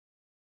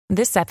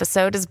This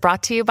episode is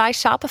brought to you by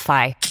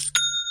Shopify.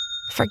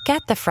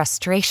 Forget the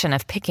frustration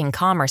of picking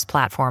commerce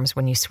platforms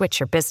when you switch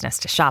your business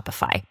to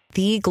Shopify,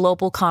 the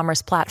global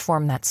commerce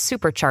platform that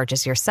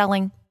supercharges your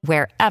selling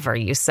wherever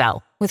you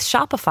sell. With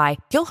Shopify,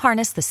 you'll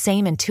harness the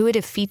same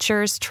intuitive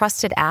features,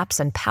 trusted apps,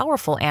 and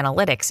powerful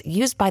analytics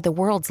used by the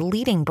world's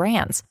leading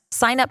brands.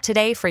 Sign up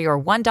today for your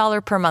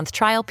 $1 per month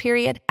trial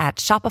period at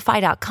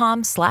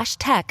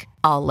shopify.com/tech,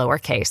 all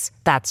lowercase.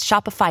 That's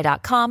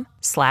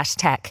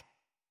shopify.com/tech.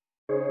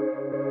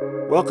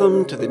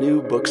 Welcome to the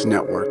New Books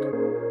Network.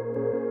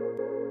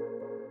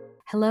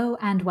 Hello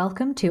and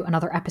welcome to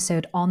another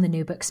episode on the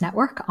New Books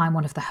Network. I'm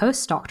one of the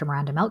hosts, Dr.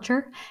 Miranda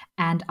Melcher,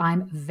 and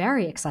I'm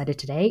very excited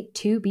today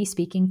to be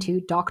speaking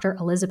to Dr.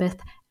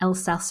 Elizabeth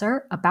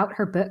Elsesser about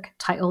her book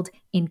titled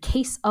In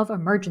Case of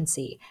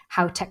Emergency: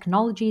 How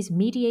Technologies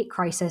Mediate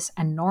Crisis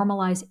and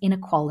Normalize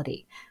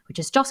Inequality, which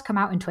has just come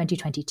out in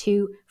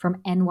 2022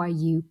 from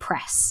NYU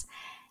Press.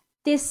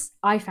 This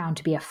I found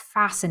to be a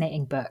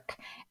fascinating book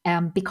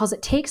because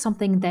it takes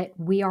something that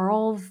we are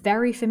all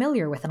very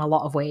familiar with in a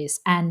lot of ways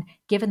and,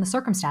 given the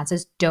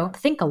circumstances, don't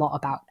think a lot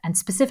about. And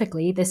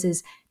specifically, this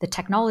is the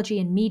technology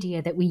and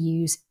media that we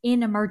use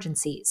in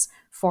emergencies.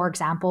 For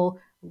example,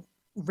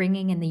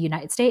 ringing in the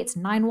United States,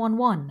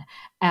 911,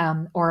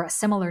 or a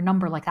similar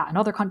number like that in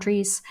other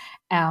countries,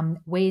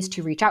 ways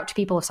to reach out to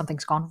people if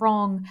something's gone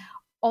wrong.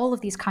 All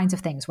of these kinds of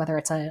things, whether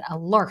it's an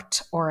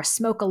alert or a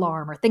smoke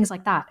alarm or things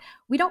like that,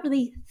 we don't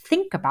really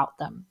think about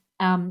them.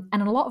 And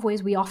in a lot of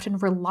ways, we often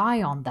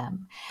rely on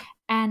them.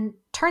 And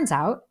turns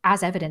out,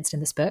 as evidenced in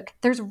this book,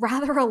 there's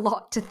rather a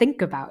lot to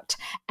think about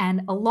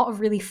and a lot of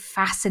really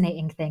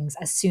fascinating things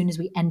as soon as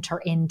we enter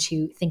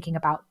into thinking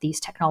about these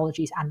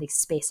technologies and these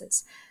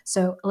spaces.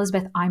 So,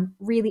 Elizabeth, I'm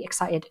really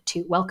excited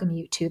to welcome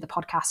you to the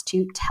podcast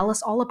to tell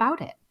us all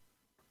about it.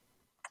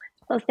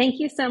 Well, thank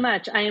you so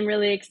much. I am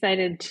really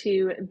excited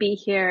to be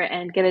here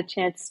and get a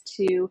chance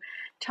to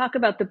talk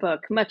about the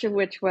book, much of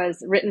which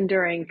was written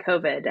during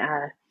COVID,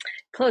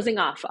 closing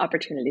off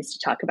opportunities to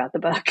talk about the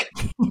book.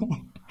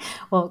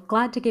 Well,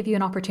 glad to give you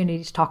an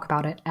opportunity to talk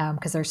about it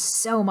because there's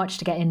so much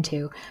to get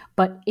into.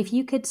 But if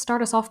you could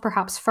start us off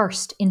perhaps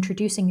first,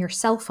 introducing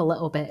yourself a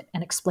little bit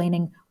and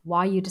explaining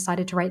why you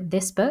decided to write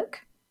this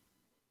book.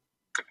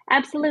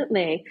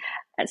 Absolutely.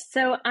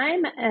 So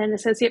I'm an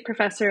associate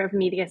professor of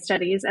media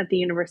studies at the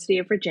University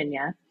of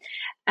Virginia,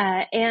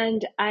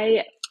 and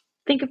I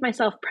think of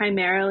myself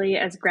primarily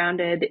as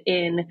grounded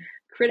in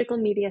critical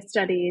media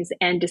studies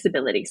and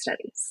disability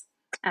studies.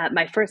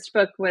 My first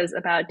book was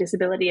about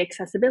disability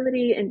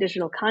accessibility in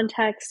digital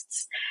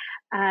contexts,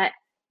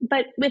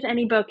 but with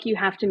any book, you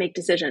have to make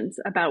decisions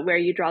about where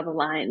you draw the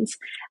lines.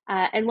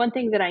 And one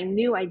thing that I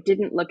knew I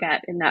didn't look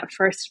at in that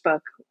first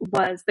book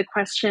was the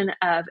question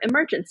of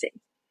emergency.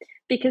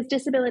 Because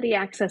disability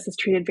access is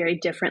treated very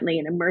differently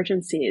in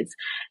emergencies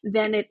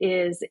than it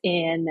is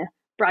in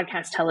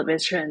broadcast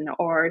television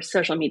or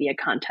social media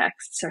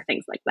contexts or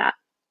things like that.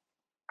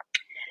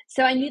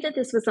 So I knew that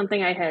this was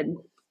something I had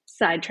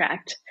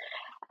sidetracked.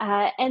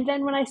 And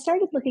then when I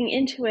started looking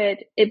into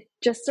it, it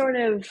just sort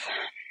of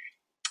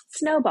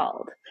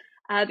snowballed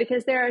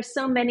because there are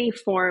so many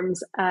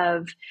forms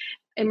of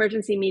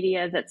emergency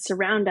media that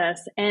surround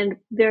us. And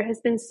there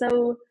has been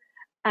so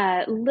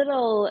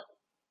little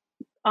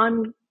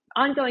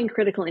ongoing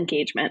critical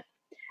engagement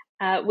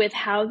with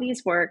how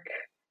these work,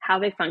 how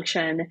they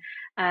function,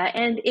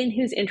 and in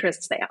whose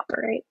interests they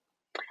operate.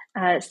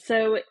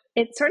 So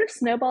it sort of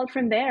snowballed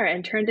from there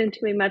and turned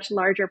into a much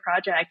larger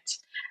project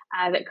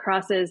that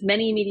crosses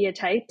many media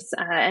types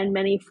and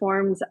many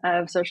forms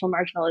of social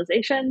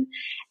marginalization.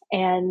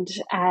 And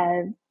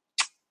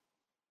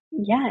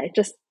it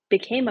just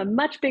became a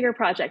much bigger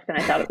project than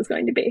I thought it was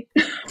going to be.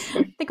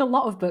 I think a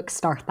lot of books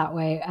start that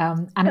way.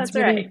 And That's it's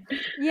really, right.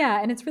 Yeah,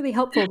 and it's really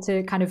helpful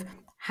to kind of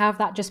have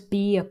that just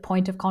be a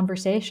point of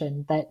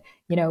conversation that,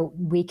 you know,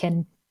 we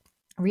can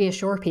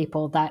reassure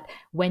people that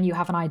when you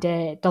have an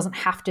idea, it doesn't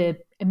have to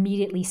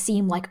immediately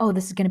seem like, oh,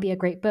 this is going to be a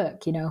great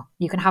book. You know,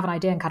 you can have an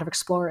idea and kind of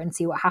explore it and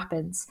see what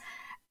happens.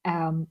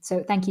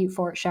 So thank you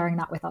for sharing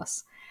that with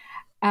us.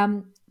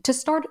 To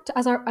start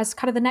as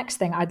kind of the next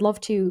thing, I'd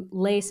love to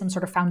lay some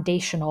sort of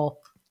foundational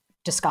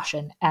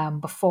discussion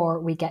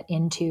before we get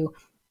into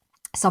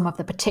some of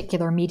the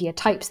particular media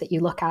types that you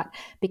look at,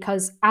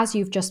 because as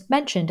you've just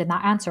mentioned in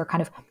that answer,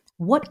 kind of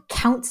what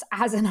counts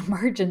as an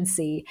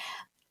emergency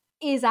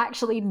is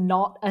actually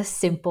not a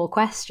simple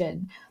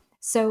question.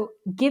 So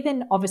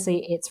given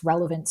obviously its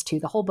relevance to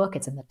the whole book,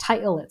 it's in the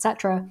title,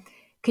 etc.,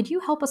 could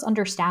you help us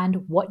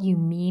understand what you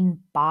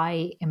mean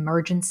by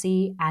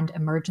emergency and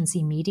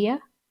emergency media?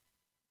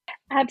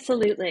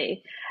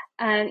 Absolutely.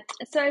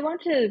 So I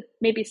want to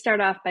maybe start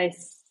off by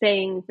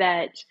saying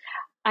that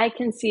I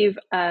conceive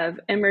of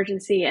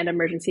emergency and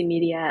emergency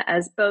media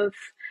as both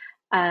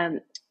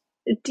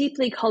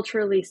deeply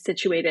culturally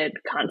situated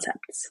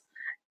concepts.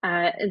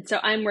 And so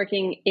I'm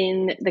working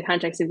in the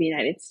context of the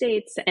United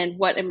States, and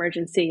what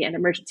emergency and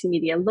emergency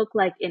media look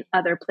like in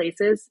other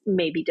places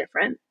may be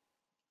different,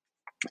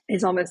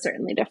 is almost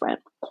certainly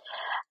different.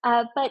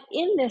 But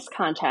in this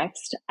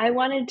context, I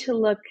wanted to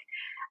look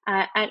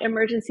at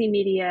emergency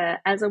media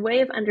as a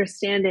way of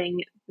understanding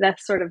the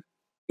sort of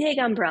big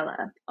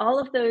umbrella, all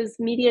of those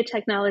media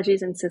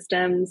technologies and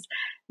systems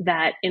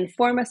that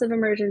inform us of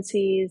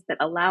emergencies, that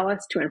allow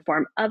us to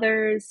inform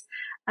others,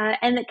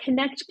 and that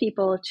connect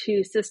people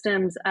to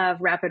systems of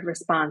rapid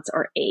response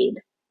or aid.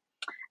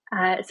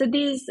 So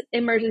these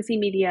emergency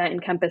media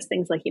encompass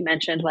things like you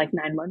mentioned, like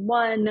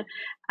 911,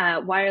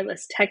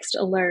 wireless text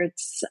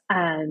alerts.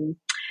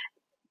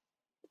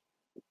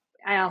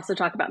 I also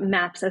talk about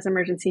maps as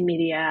emergency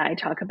media. I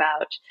talk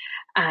about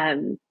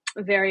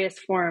various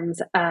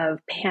forms of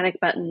panic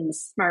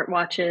buttons,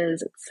 smartwatches,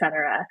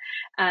 etc.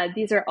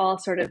 These are all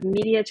sort of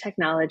media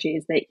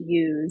technologies that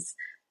use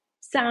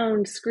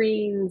sound,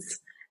 screens,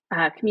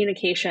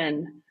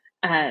 communication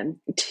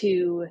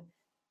to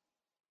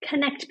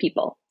connect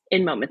people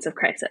in moments of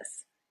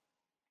crisis.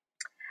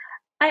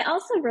 I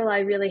also rely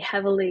really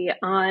heavily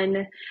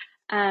on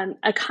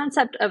a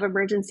concept of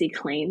emergency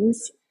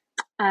claims,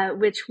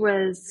 which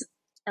was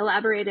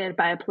elaborated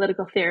by a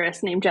political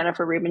theorist named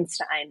Jennifer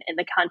Rubinstein in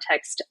the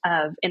context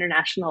of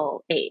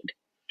international aid.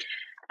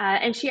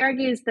 And she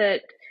argues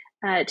that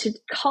to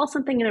call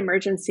something an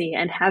emergency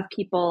and have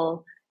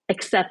people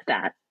accept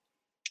that,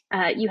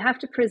 you have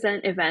to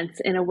present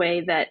events in a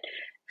way that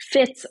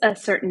fits a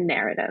certain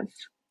narrative.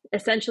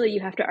 Essentially,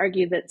 you have to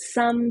argue that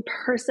some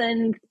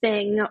person,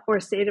 thing, or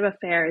state of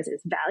affairs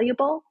is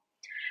valuable,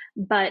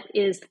 but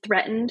is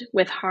threatened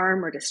with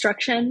harm or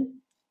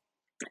destruction,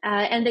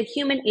 and that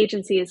human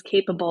agency is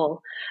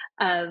capable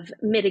of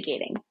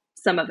mitigating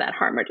some of that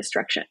harm or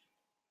destruction.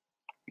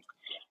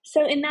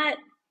 So in that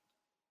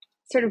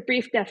sort of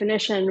brief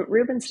definition,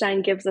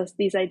 Rubinstein gives us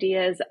these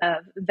ideas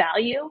of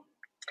value.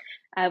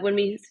 When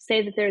we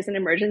say that there's an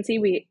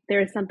emergency,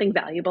 there is something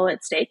valuable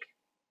at stake.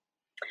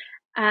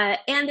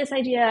 And this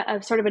idea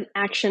of sort of an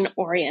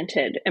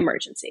action-oriented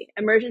emergency.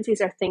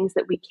 Emergencies are things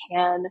that we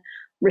can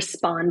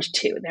respond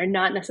to. They're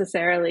not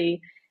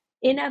necessarily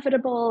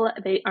inevitable.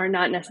 They are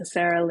not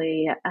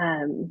necessarily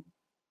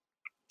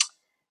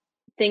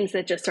things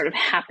that just sort of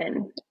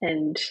happen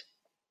and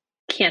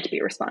can't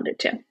be responded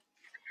to.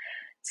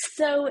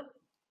 So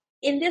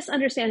in this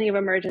understanding of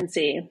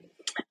emergency,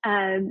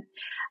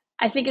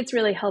 I think it's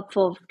really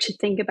helpful to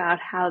think about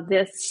how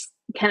this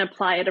can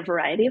apply at a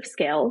variety of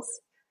scales.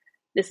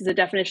 This is a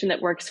definition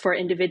that works for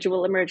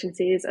individual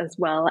emergencies as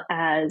well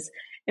as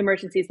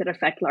emergencies that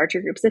affect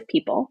larger groups of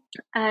people.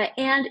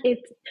 And it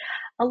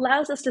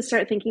allows us to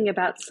start thinking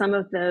about some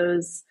of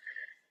those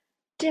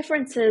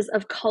differences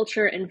of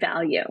culture and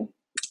value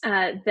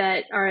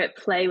that are at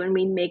play when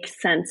we make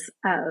sense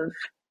of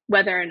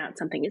whether or not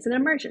something is an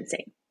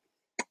emergency.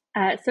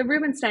 So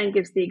Rubinstein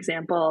gives the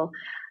example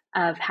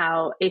of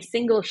how a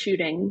single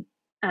shooting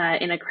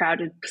in a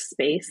crowded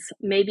space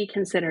may be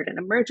considered an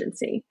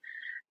emergency.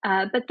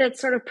 But that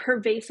sort of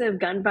pervasive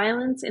gun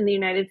violence in the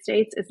United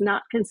States is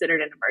not considered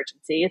an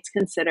emergency. It's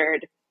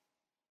considered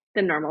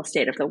the normal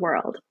state of the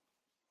world.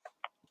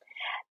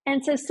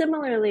 And so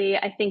similarly,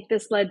 I think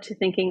this led to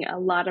thinking a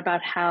lot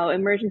about how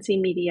emergency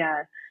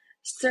media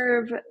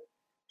serve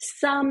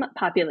some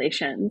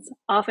populations,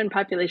 often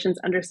populations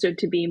understood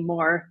to be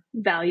more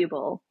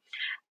valuable,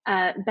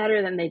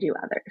 better than they do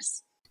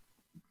others.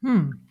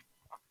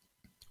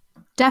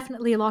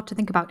 Definitely a lot to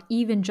think about,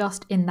 even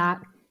just in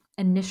that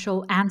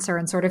initial answer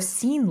and sort of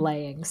scene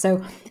laying.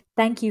 So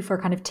thank you for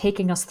kind of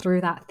taking us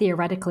through that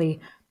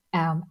theoretically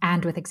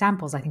and with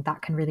examples. I think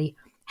that can really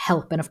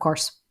help. And of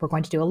course, we're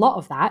going to do a lot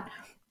of that,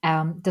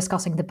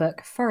 discussing the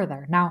book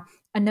further. Now,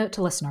 a note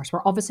to listeners,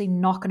 we're obviously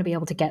not going to be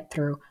able to get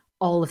through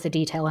all of the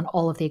detail and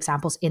all of the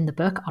examples in the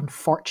book,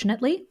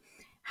 unfortunately.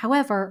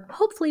 However,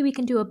 hopefully we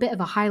can do a bit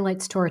of a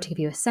highlights tour to give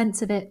you a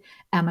sense of it.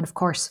 And of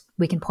course,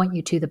 we can point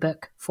you to the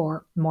book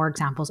for more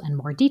examples and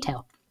more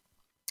detail.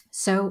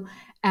 So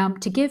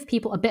to give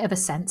people a bit of a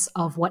sense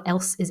of what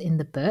else is in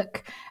the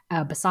book,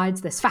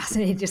 besides this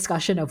fascinating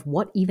discussion of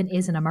what even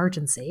is an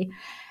emergency,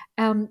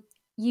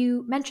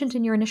 you mentioned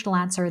in your initial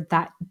answer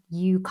that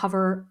you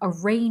cover a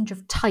range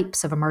of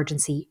types of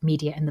emergency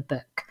media in the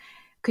book.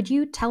 Could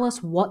you tell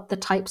us what the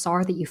types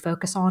are that you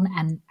focus on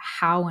and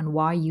how and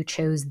why you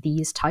chose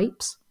these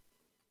types?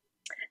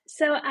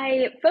 So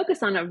I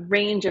focus on a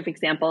range of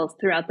examples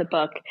throughout the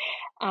book,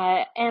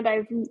 and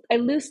I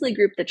loosely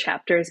grouped the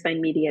chapters by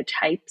media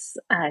types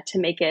to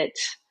make it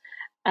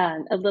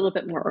a little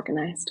bit more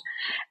organized.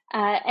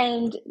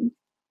 And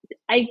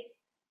I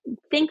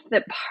think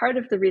that part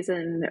of the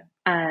reason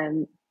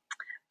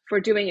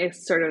for doing a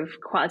sort of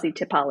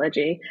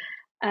quasi-typology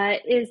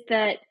is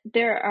that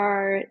there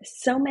are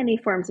so many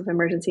forms of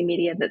emergency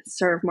media that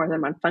serve more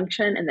than one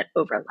function and that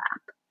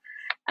overlap.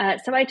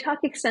 So I talk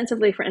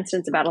extensively, for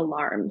instance, about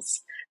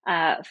alarms,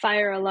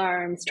 fire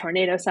alarms,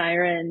 tornado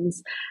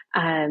sirens,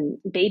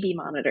 baby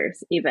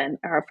monitors even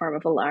are a form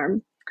of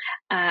alarm.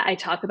 I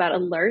talk about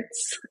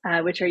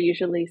alerts, which are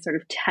usually sort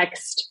of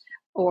text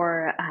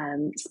or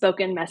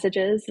spoken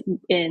messages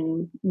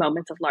in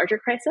moments of larger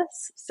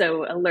crisis.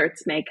 So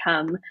alerts may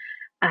come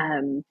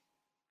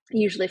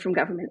usually from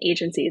government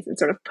agencies and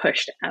sort of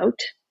pushed out.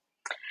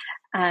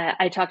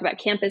 I talk about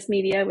campus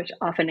media, which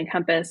often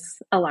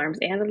encompass alarms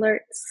and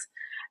alerts.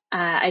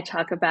 I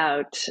talk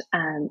about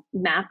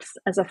maps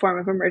as a form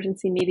of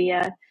emergency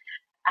media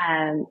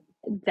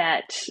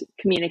that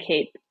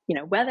communicate,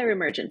 weather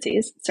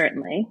emergencies,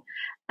 certainly,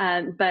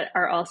 but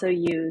are also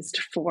used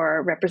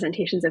for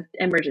representations of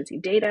emergency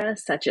data,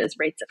 such as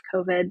rates of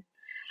COVID.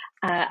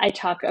 I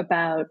talk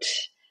about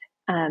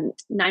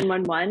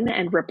 911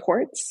 and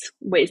reports,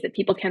 ways that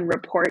people can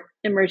report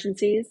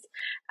emergencies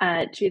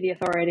to the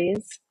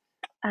authorities.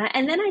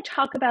 And then I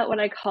talk about what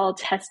I call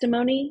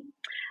testimony,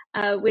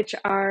 which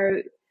are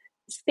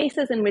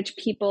spaces in which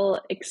people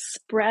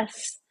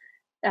express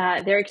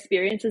their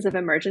experiences of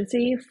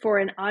emergency for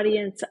an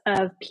audience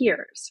of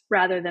peers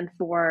rather than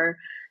for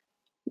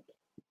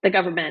the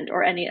government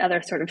or any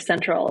other sort of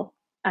central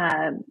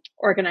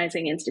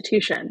organizing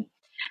institution.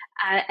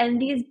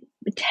 And these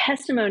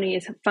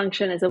testimonies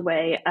function as a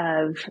way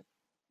of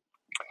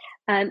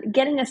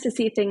getting us to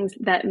see things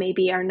that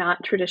maybe are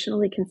not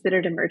traditionally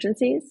considered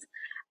emergencies,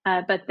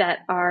 but that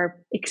are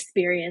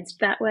experienced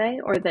that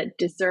way or that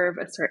deserve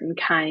a certain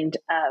kind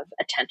of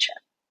attention.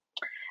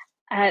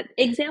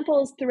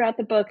 Examples throughout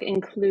the book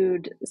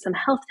include some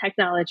health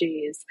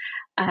technologies,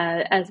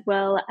 as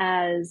well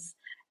as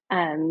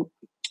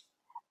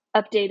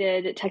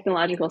updated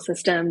technological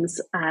systems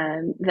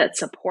that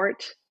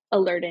support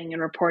alerting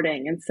and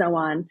reporting and so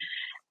on.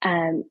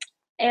 And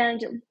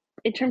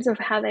in terms of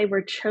how they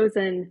were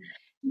chosen,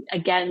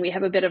 again, we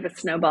have a bit of a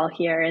snowball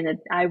here in that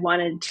I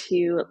wanted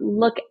to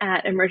look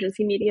at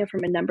emergency media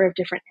from a number of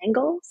different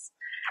angles,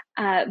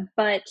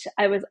 but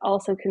I was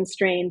also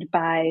constrained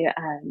by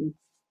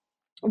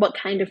what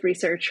kind of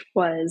research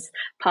was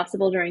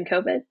possible during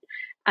COVID,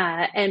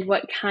 and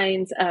what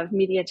kinds of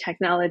media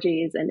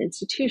technologies and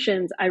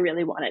institutions I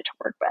really wanted to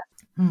work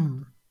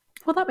with.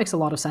 Well, that makes a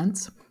lot of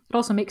sense. It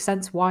also makes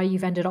sense why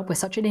you've ended up with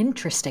such an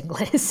interesting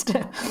list,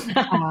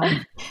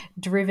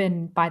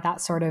 driven by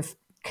that sort of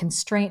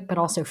constraint, but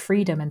also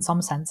freedom in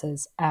some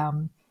senses.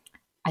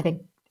 I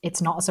think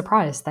it's not a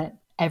surprise that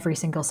every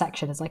single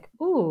section is like,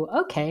 "Ooh,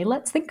 okay,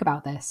 let's think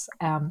about this."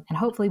 And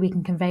hopefully we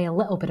can convey a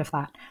little bit of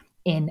that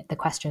in the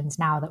questions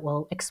now that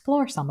we'll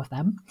explore some of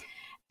them.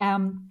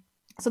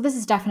 So this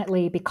is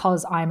definitely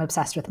because I'm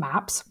obsessed with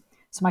maps.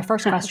 So my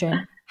first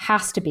question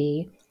has to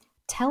be,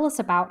 tell us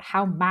about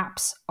how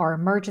maps are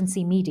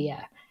emergency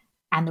media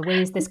and the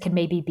ways this can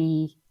maybe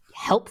be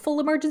helpful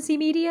emergency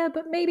media,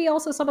 but maybe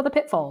also some of the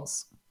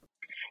pitfalls.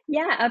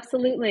 Yeah,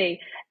 absolutely.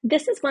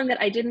 This is one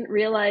that I didn't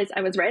realize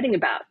I was writing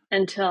about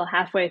until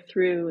halfway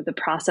through the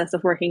process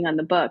of working on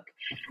the book,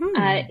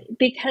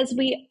 because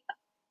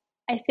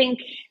I think,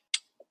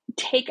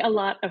 take a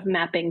lot of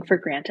mapping for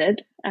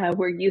granted.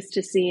 We're used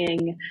to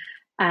seeing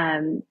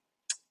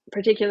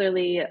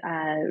particularly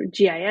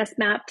GIS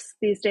maps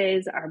these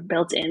days are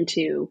built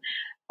into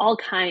all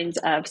kinds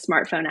of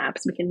smartphone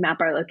apps. We can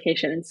map our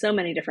location in so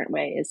many different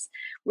ways.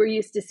 We're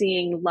used to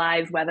seeing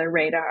live weather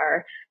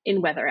radar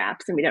in weather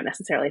apps, and we don't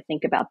necessarily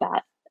think about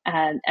that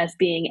as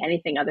being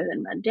anything other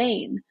than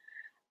mundane.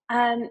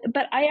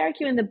 But I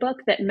argue in the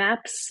book that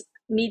maps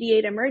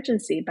mediate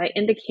emergency by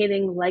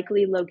indicating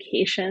likely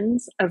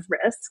locations of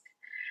risk,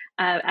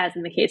 as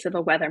in the case of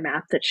a weather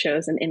map that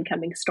shows an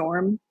incoming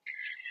storm.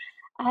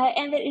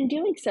 And that in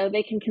doing so,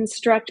 they can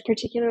construct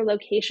particular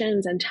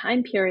locations and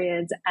time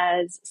periods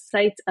as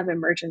sites of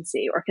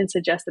emergency, or can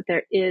suggest that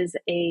there is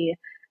a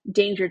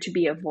danger to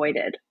be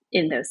avoided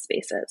in those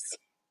spaces.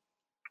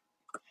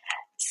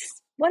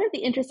 One of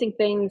the interesting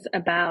things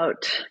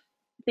about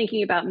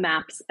thinking about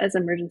maps as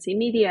emergency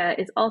media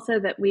is also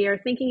that we are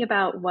thinking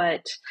about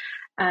what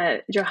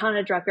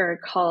Johanna Drucker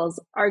calls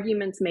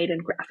arguments made in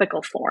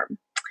graphical form.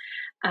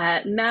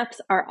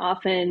 Maps are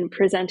often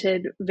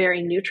presented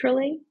very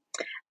neutrally,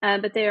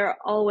 but they are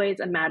always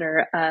a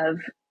matter of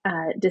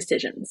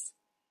decisions.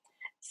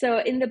 So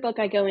in the book,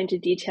 I go into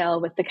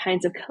detail with the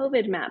kinds of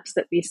COVID maps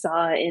that we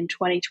saw in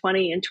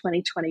 2020 and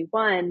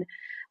 2021,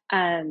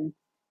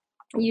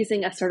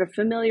 using a sort of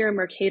familiar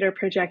Mercator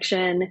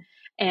projection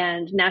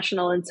and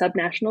national and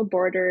subnational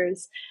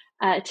borders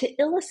to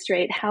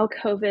illustrate how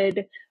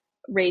COVID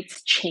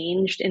rates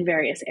changed in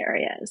various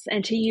areas,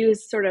 and to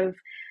use sort of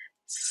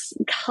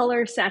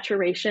color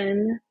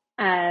saturation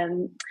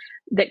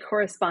that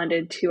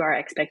corresponded to our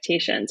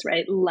expectations,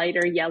 right?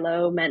 Lighter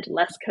yellow meant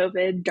less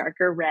COVID,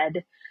 darker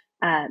red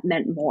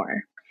meant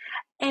more.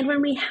 And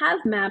when we have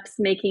maps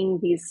making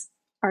these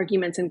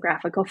arguments in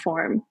graphical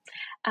form,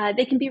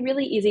 they can be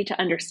really easy to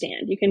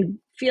understand. You can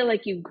feel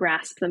like you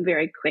grasp them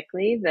very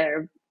quickly.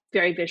 They're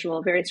very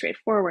visual, very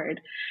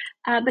straightforward.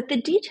 But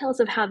the details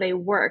of how they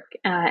work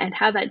and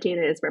how that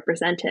data is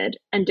represented,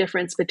 and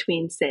difference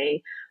between,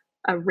 say,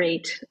 a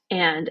rate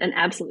and an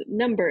absolute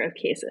number of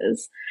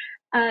cases,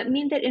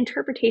 mean that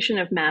interpretation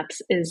of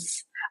maps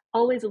is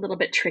always a little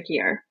bit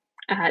trickier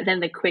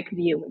than the quick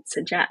view would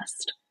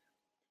suggest.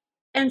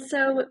 And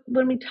so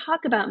when we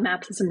talk about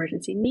maps as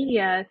emergency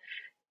media,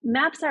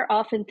 maps are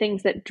often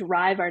things that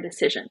drive our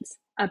decisions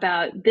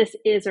about this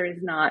is or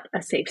is not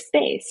a safe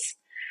space.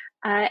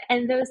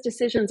 And those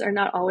decisions are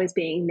not always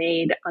being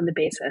made on the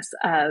basis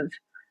of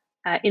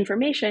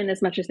information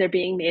as much as they're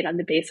being made on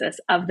the basis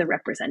of the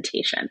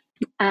representation.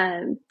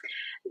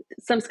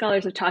 Some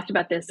scholars have talked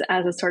about this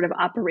as a sort of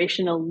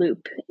operational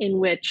loop in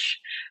which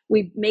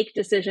we make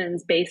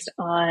decisions based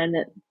on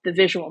the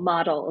visual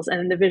models,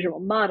 and the visual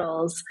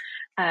models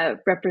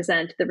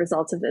represent the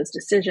results of those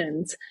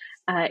decisions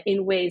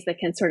in ways that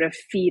can sort of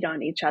feed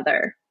on each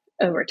other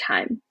over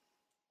time.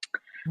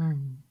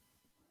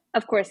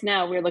 Of course,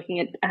 now we're looking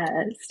at a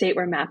state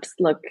where maps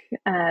look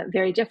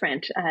very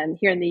different.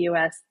 Here in the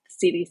US,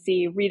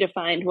 CDC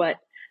redefined what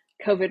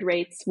COVID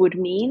rates would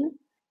mean.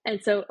 And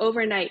so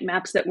overnight,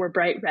 maps that were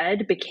bright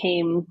red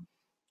became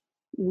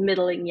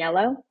middling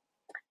yellow,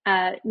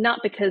 not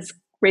because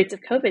rates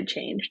of COVID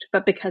changed,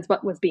 but because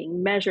what was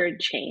being measured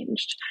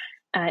changed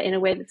in a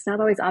way that's not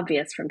always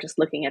obvious from just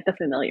looking at the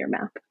familiar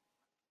map.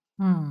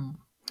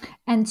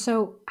 And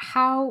so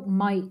how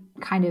might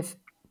kind of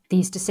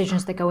these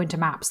decisions that go into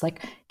maps,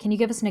 like, can you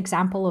give us an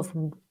example of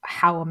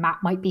how a map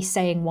might be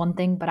saying one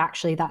thing, but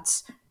actually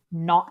that's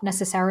not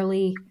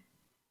necessarily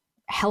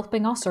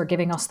helping us or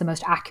giving us the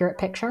most accurate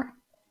picture?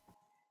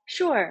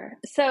 Sure.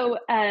 So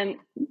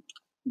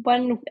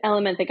one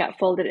element that got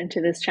folded into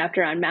this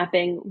chapter on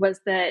mapping was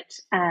that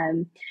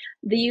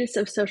the use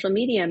of social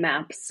media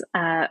maps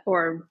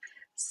or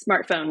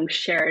smartphone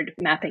shared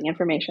mapping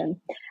information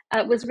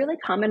was really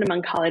common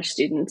among college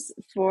students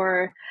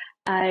for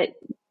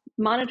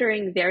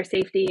monitoring their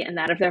safety and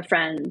that of their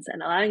friends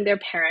and allowing their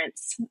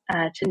parents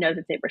to know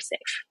that they were safe.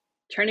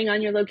 Turning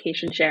on your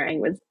location sharing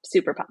was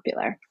super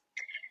popular.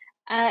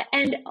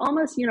 And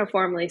almost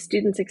uniformly,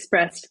 students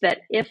expressed that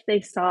if they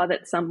saw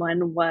that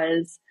someone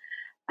was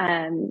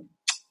on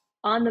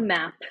the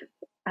map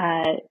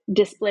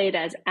displayed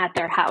as at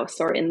their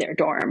house or in their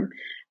dorm,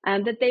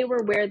 that they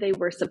were where they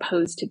were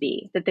supposed to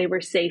be, that they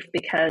were safe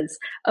because,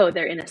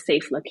 they're in a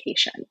safe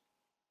location.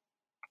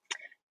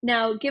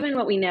 Now, given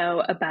what we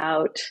know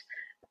about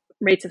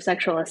rates of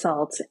sexual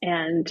assault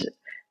and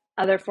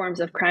other forms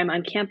of crime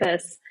on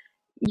campus,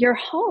 your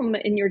home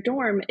in your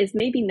dorm is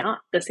maybe not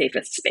the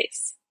safest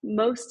space.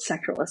 Most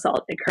sexual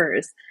assault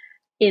occurs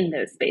in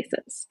those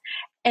spaces.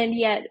 And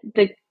yet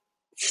the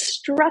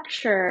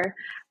structure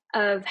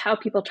of how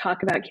people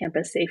talk about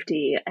campus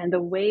safety and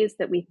the ways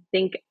that we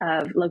think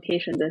of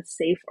locations as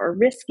safe or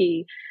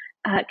risky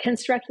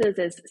construct those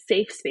as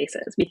safe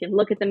spaces. We can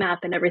look at the map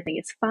and everything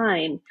is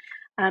fine,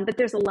 but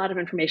there's a lot of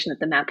information that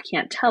the map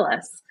can't tell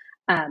us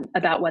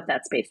about what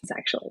that space is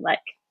actually like.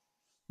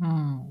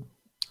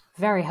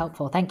 Very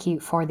helpful. Thank you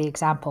for the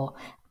example.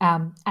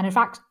 And in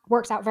fact,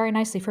 works out very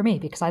nicely for me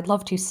because I'd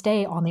love to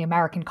stay on the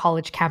American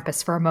college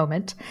campus for a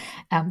moment,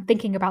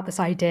 thinking about this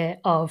idea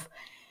of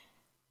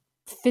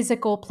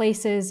physical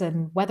places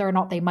and whether or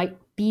not they might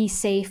be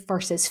safe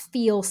versus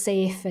feel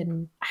safe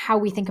and how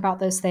we think about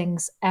those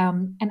things,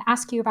 and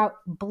ask you about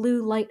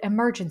blue light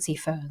emergency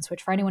phones,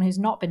 which for anyone who's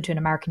not been to an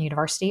American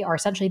university are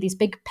essentially these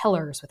big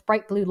pillars with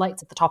bright blue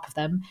lights at the top of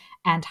them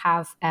and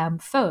have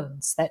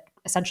phones that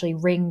essentially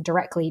ring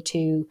directly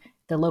to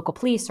the local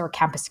police or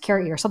campus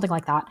security or something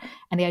like that.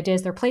 And the idea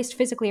is they're placed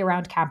physically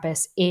around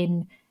campus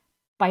in,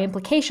 by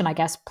implication, I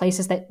guess,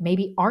 places that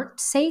maybe aren't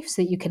safe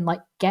so that you can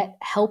get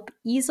help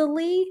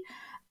easily.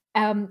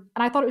 And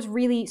I thought it was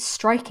really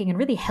striking and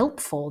really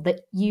helpful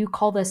that you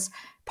call this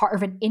part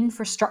of an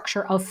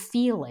infrastructure of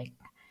feeling.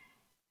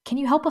 Can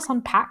you help us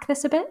unpack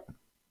this a bit?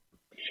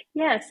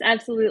 Yes,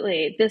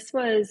 absolutely. This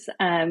was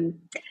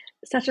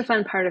such a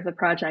fun part of the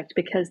project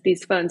because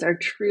these phones are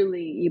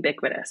truly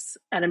ubiquitous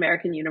at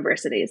American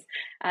universities.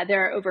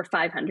 There are over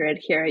 500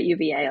 here at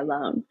UVA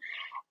alone.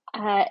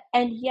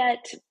 And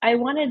yet I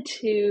wanted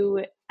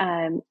to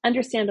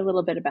understand a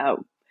little bit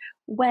about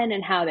when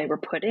and how they were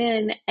put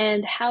in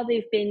and how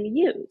they've been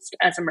used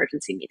as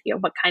emergency media,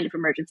 what kind of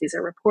emergencies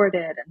are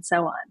reported and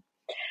so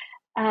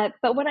on.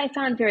 But what I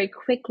found very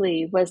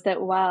quickly was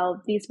that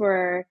while these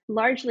were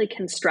largely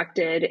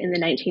constructed in the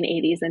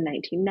 1980s and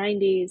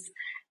 1990s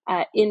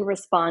in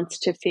response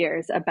to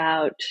fears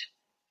about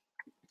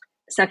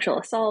sexual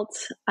assault,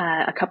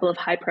 a couple of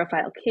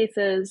high-profile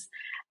cases,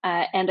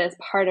 and as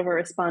part of a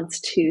response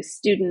to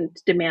student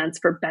demands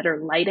for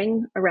better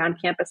lighting around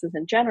campuses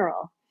in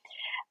general,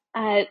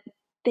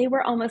 they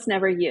were almost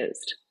never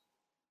used.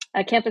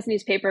 A campus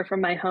newspaper from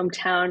my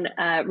hometown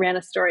ran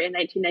a story in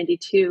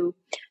 1992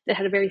 that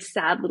had a very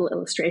sad little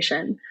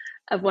illustration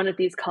of one of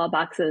these call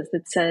boxes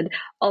that said,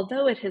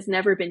 although it has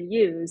never been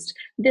used,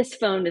 this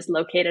phone is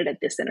located at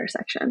this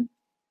intersection.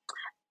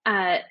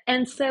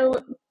 And so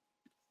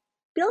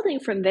building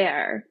from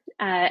there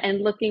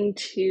and looking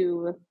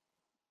to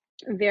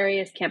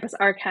various campus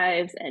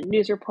archives and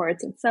news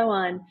reports and so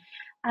on,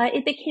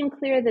 it became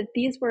clear that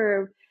these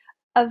were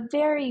a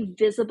very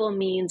visible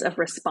means of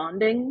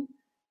responding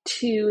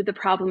to the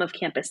problem of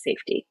campus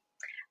safety.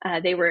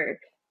 They were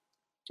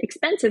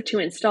expensive to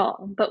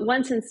install, but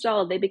once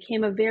installed, they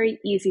became a very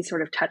easy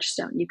sort of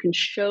touchstone. You can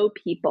show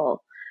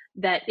people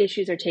that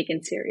issues are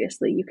taken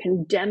seriously. You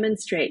can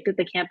demonstrate that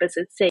the campus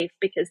is safe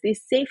because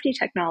these safety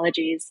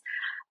technologies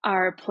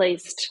are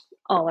placed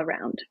all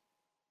around.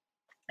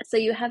 So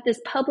you have this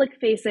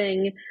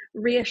public-facing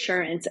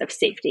reassurance of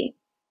safety.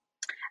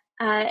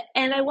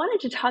 And I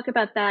wanted to talk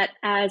about that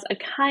as a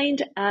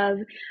kind of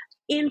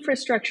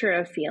infrastructure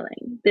of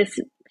feeling. This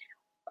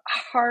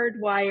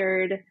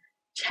hardwired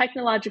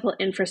technological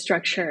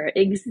infrastructure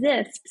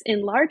exists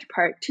in large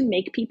part to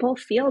make people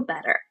feel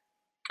better.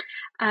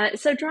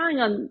 So drawing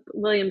on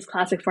Williams'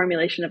 classic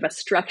formulation of a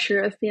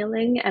structure of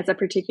feeling as a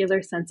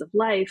particular sense of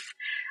life,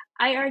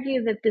 I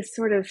argue that this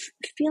sort of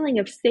feeling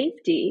of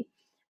safety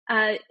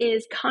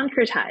is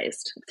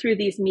concretized through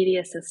these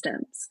media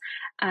systems,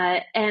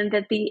 and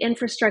that the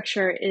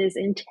infrastructure is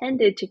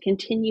intended to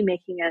continue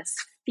making us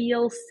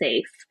feel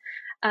safe,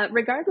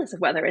 regardless of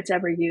whether it's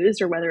ever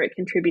used or whether it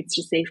contributes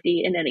to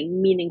safety in any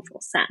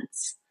meaningful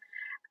sense.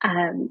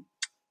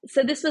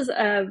 So this was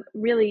a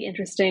really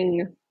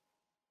interesting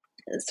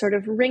sort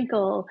of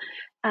wrinkle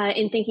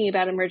in thinking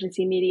about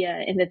emergency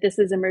media, in that this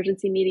is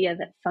emergency media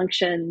that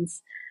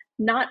functions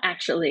not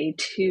actually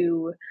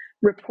to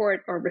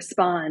report or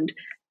respond,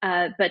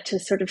 but to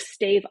sort of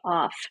stave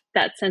off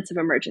that sense of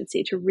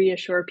emergency, to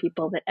reassure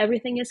people that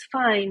everything is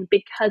fine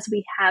because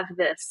we have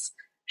this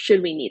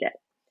should we need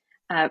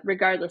it,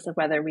 regardless of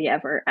whether we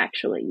ever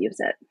actually use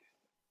it.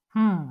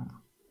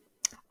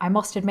 I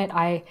must admit,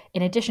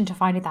 in addition to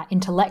finding that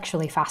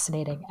intellectually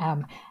fascinating,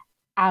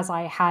 as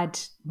I had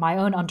my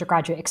own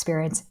undergraduate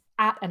experience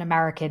at an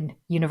American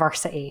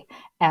university,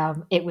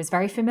 it was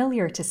very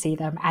familiar to see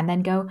them and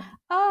then go,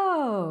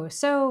 oh,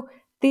 so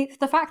the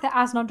fact that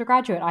as an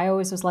undergraduate, I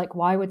always was like,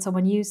 why would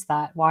someone use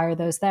that? Why are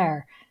those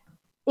there?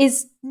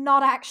 Is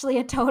not actually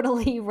a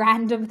totally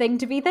random thing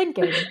to be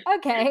thinking.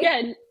 Okay.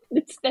 Yeah,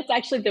 that's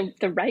actually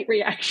the right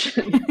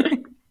reaction.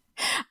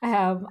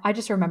 I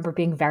just remember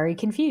being very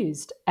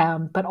confused,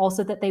 but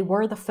also that they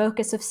were the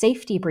focus of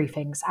safety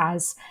briefings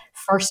as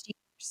first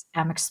years,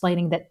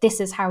 explaining that this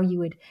is how you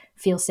would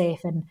feel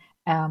safe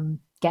and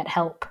get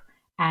help.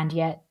 And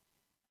yet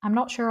I'm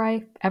not sure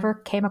I ever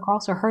came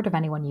across or heard of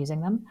anyone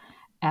using them.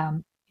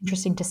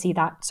 Interesting to see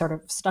that sort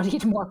of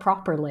studied more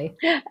properly.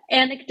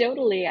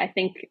 Anecdotally, I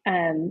think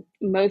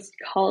most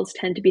calls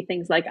tend to be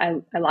things like,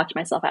 I locked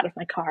myself out of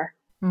my car.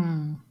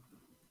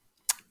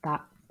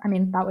 That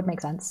would make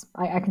sense.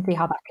 I can see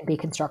how that can be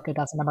constructed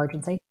as an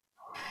emergency.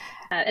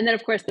 And then,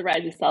 of course, the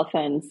rise of cell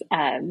phones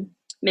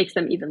makes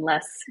them even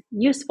less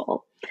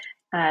useful.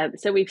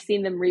 So we've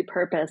seen them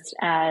repurposed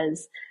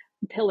as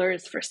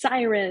pillars for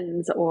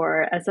sirens,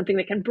 or as something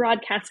that can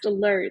broadcast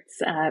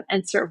alerts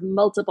and serve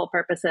multiple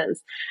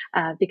purposes,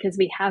 because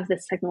we have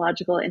this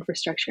technological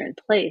infrastructure in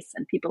place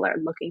and people are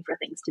looking for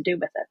things to do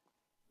with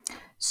it.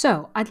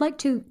 So I'd like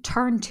to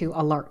turn to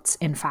alerts,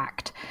 in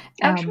fact.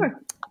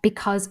 Sure.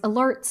 Because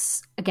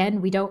alerts,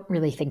 again, we don't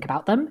really think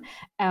about them.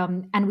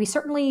 And we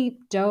certainly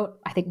don't,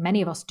 I think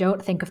many of us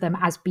don't think of them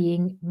as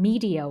being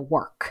media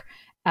work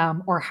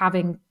or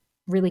having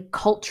really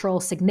cultural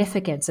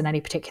significance in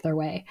any particular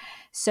way.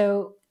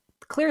 So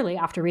clearly,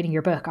 after reading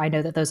your book, I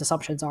know that those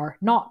assumptions are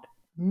not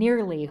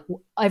nearly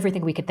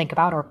everything we could think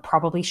about or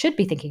probably should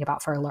be thinking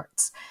about for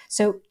alerts.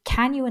 So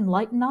can you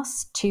enlighten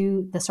us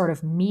to the sort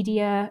of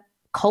media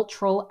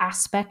cultural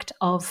aspect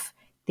of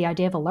the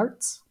idea of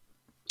alerts?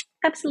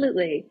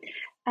 Absolutely.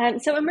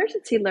 So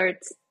emergency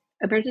alerts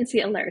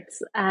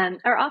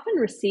are often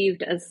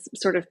received as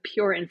sort of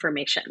pure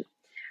information.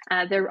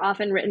 They're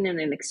often written in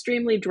an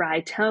extremely dry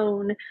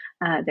tone.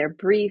 They're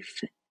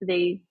brief.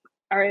 They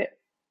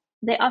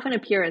often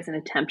appear as an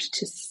attempt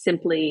to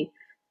simply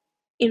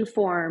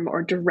inform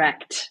or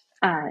direct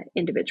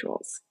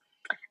individuals.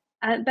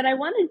 But I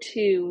wanted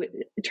to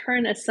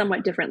turn a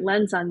somewhat different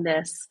lens on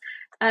this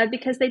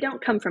because they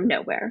don't come from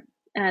nowhere.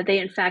 They,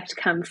 in fact,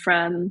 come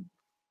from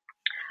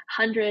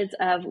hundreds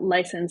of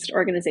licensed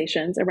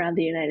organizations around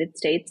the United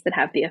States that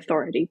have the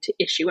authority to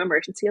issue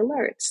emergency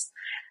alerts.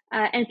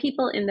 And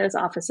people in those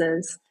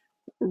offices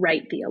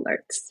write the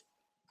alerts.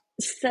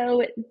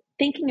 So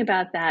thinking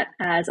about that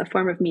as a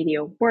form of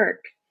media work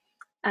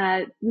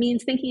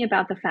means thinking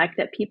about the fact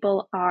that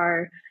people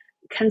are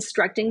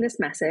constructing this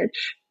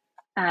message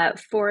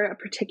for a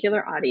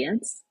particular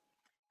audience,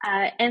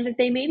 and that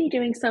they may be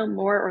doing so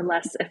more or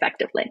less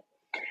effectively.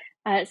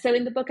 So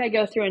in the book, I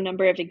go through a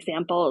number of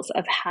examples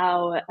of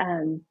how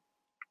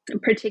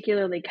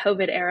particularly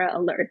COVID-era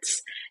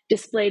alerts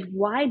displayed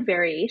wide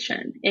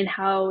variation in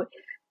how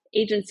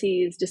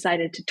agencies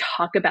decided to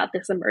talk about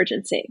this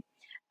emergency.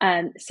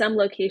 Some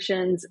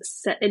locations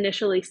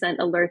initially sent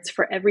alerts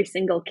for every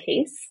single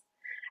case,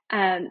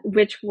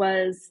 which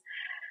was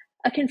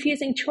a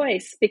confusing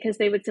choice because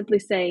they would simply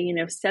say,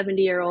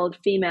 70-year-old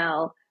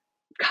female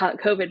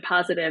COVID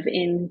positive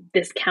in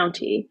this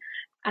county.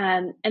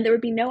 And there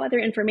would be no other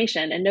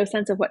information and no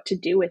sense of what to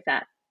do with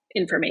that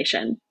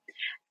information.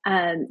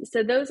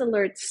 So those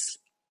alerts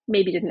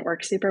maybe didn't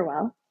work super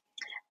well.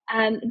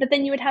 But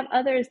then you would have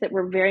others that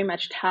were very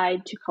much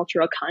tied to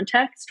cultural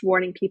context,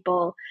 warning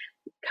people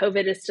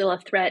COVID is still a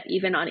threat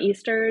even on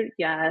Easter.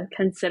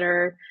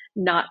 Consider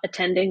not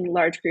attending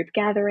large group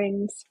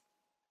gatherings.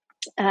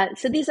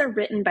 So these are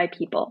written by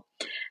people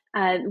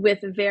with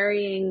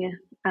varying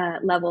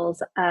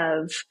levels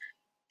of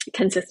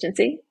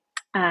consistency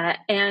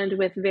and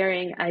with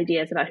varying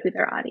ideas about who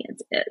their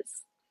audience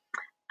is.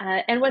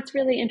 And what's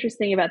really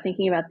interesting about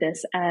thinking about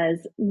this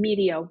as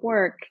media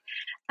work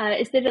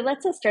is that it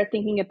lets us start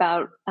thinking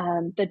about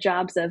the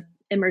jobs of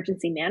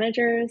emergency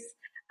managers,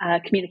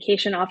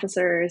 communication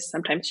officers,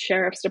 sometimes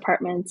sheriff's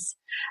departments,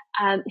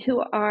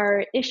 who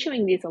are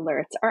issuing these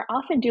alerts are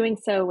often doing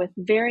so with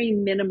very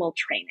minimal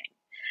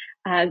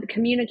training.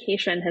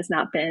 Communication has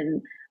not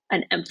been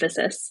an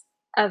emphasis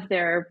of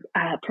their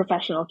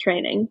professional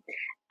training.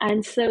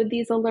 And so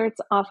these alerts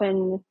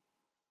often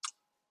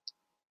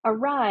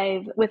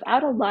arrive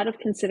without a lot of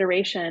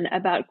consideration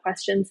about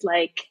questions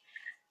like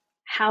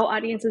how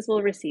audiences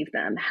will receive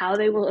them, how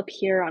they will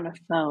appear on a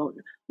phone,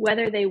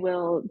 whether they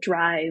will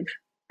drive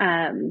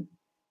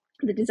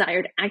the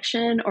desired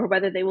action, or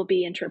whether they will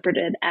be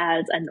interpreted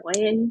as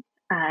annoying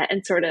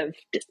and sort of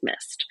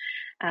dismissed,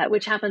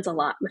 which happens a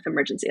lot with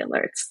emergency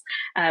alerts,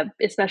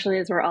 especially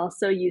as we're all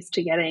so used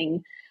to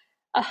getting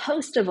a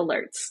host of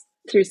alerts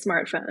through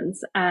smartphones.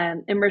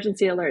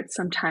 Emergency alerts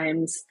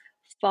sometimes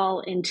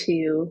fall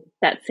into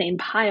that same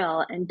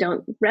pile and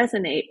don't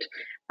resonate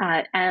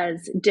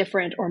as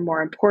different or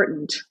more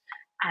important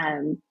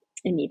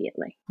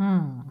immediately.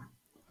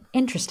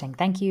 Interesting.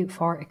 Thank you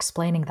for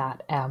explaining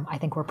that. I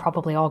think we're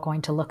probably all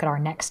going to look at our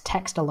next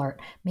text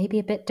alert maybe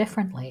a bit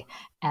differently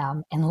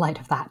in light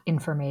of that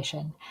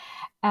information.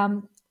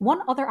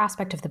 One other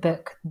aspect of the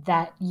book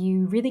that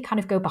you really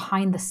kind of go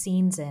behind the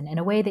scenes in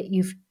a way that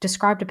you've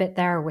described a bit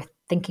there with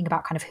thinking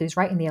about kind of who's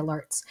writing the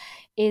alerts,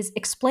 is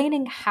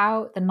explaining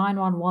how the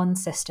 911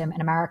 system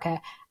in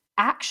America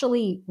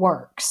actually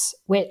works,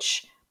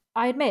 which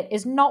I admit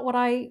is not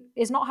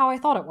how I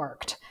thought it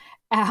worked.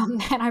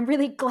 And I'm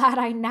really glad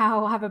I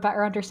now have a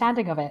better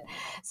understanding of it.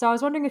 So I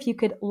was wondering if you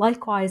could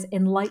likewise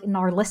enlighten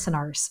our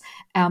listeners.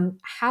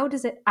 How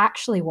does it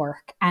actually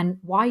work, and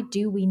why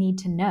do we need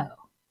to know?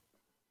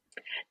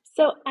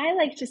 So I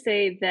like to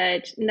say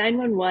that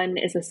 911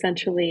 is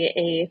essentially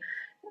a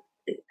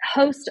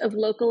host of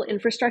local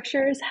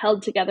infrastructures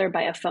held together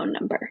by a phone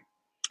number.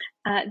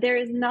 There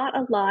is not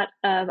a lot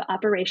of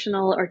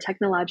operational or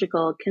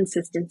technological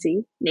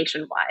consistency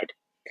nationwide.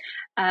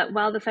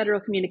 While the Federal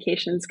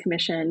Communications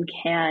Commission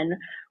can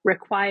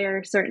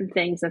require certain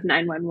things of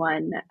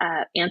 911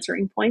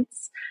 answering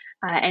points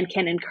and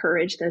can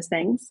encourage those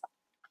things,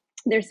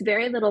 there's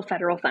very little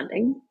federal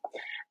funding.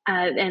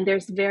 And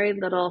there's very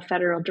little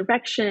federal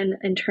direction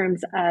in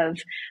terms of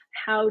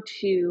how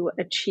to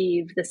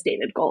achieve the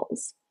stated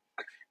goals.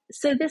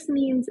 So this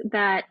means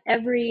that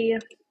every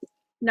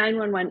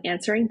 911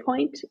 answering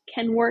point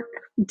can work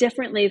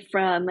differently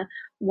from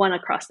one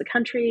across the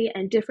country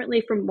and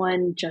differently from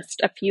one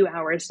just a few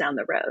hours down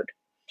the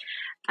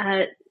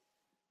road.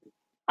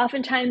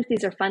 Oftentimes,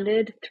 these are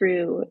funded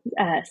through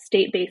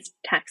state-based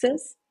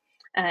taxes.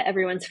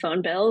 Everyone's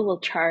phone bill will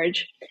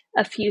charge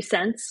a few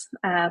cents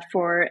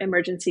for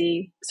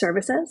emergency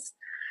services.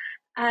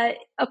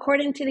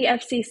 According to the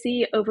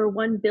FCC, over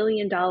 $1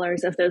 billion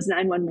of those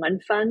 911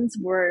 funds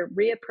were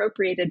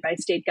reappropriated by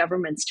state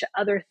governments to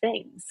other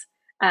things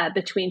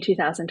between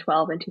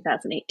 2012 and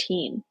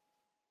 2018.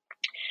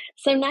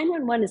 So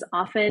 911 is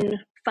often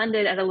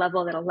funded at a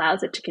level that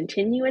allows it to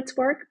continue its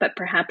work, but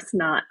perhaps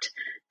not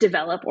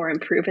develop or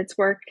improve its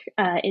work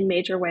in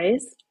major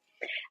ways.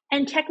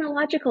 And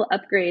technological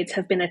upgrades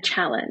have been a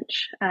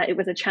challenge. It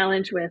was a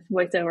challenge with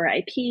voice over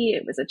IP.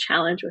 It was a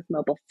challenge with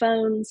mobile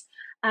phones.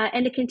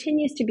 And it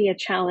continues to be a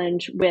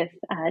challenge with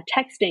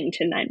texting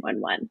to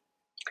 911.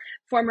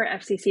 Former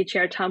FCC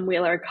Chair Tom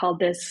Wheeler called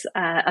this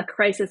a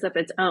crisis of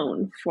its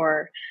own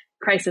for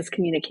crisis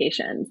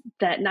communications,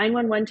 that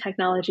 911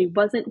 technology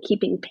wasn't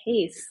keeping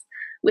pace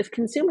with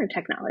consumer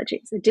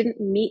technologies. It didn't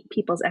meet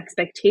people's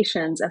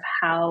expectations of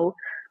how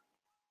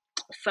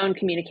phone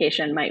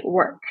communication might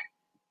work.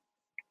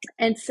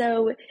 And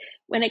so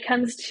when it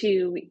comes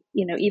to,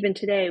 even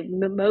today,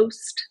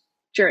 most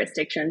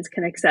jurisdictions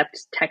can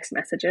accept text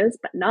messages,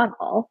 but not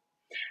all.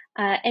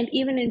 And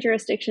even in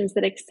jurisdictions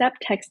that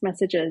accept text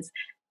messages,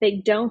 they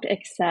don't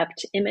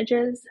accept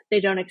images. They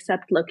don't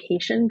accept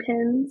location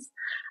pins.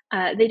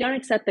 They don't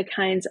accept the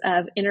kinds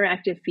of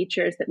interactive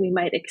features that we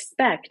might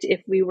expect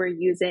if we were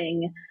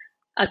using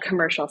a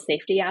commercial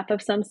safety app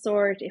of some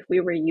sort, if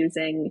we were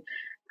using,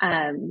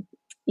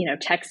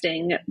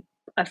 texting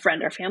a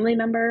friend or family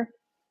member.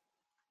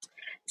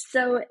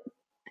 So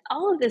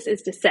all of this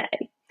is to say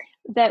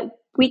that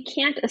we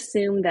can't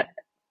assume that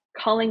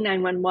calling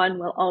 911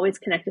 will always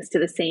connect us to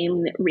the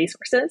same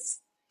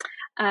resources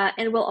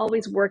and will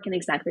always work in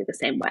exactly the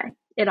same way.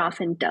 It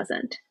often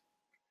doesn't.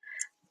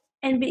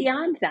 And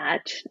beyond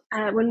that,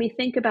 when we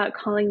think about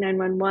calling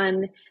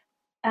 911,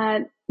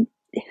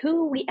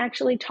 who we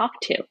actually talk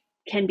to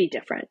can be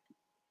different.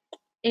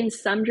 In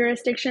some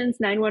jurisdictions,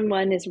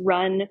 911 is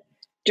run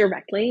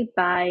directly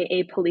by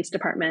a police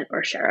department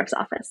or sheriff's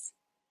office.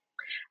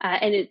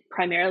 And it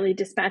primarily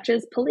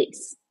dispatches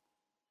police.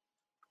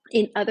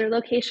 In other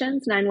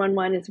locations,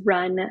 911 is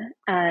run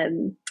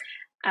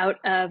out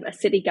of a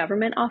city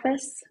government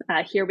office.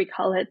 Here we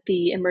call it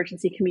the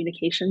Emergency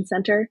Communication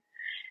Center.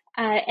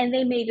 And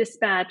they may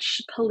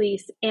dispatch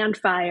police and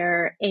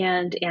fire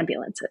and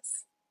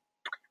ambulances.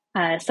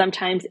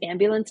 Sometimes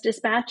ambulance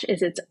dispatch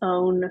is its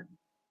own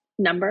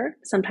number.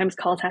 Sometimes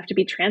calls have to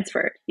be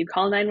transferred. You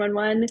call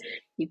 911,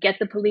 you get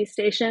the police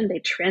station, they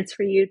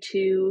transfer you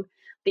to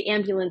the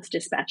ambulance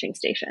dispatching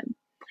station.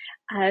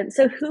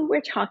 So who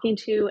we're talking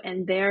to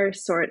and their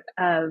sort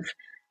of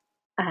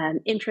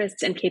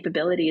interests and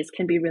capabilities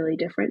can be really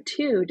different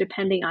too,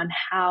 depending on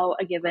how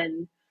a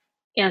given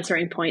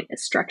answering point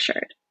is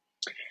structured.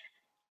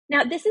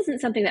 Now, this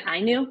isn't something that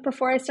I knew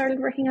before I started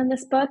working on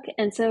this book,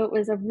 and so it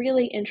was a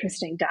really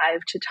interesting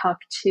dive to talk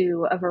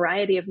to a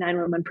variety of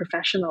 911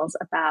 professionals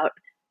about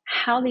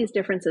how these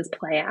differences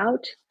play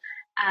out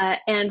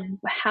and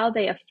how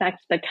they affect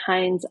the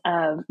kinds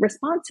of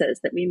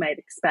responses that we might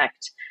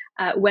expect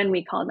when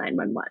we call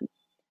 911.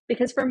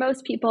 Because for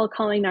most people,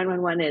 calling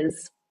 911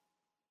 is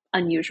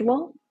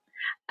unusual.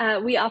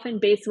 We often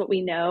base what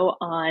we know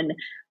on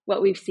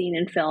what we've seen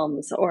in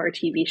films or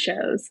TV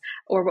shows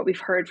or what we've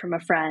heard from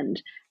a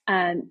friend.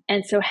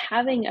 And so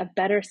having a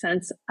better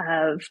sense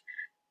of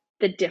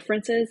the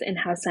differences in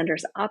how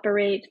centers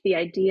operate, the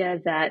idea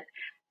that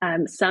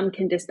some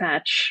can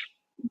dispatch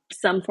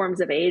some forms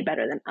of aid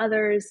better than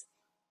others,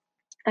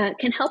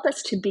 can help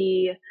us to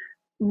be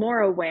more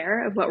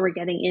aware of what we're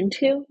getting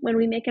into when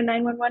we make a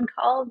 911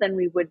 call than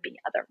we would be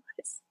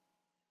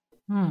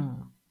otherwise.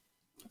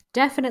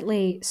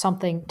 Definitely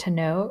something to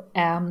know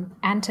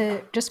and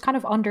to just kind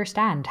of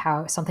understand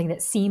how something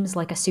that seems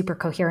like a super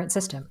coherent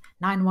system,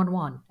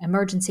 911,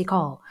 emergency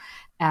call,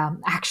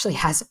 actually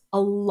has a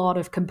lot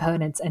of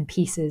components and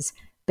pieces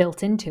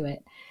built into it.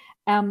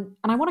 And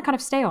I want to kind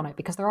of stay on it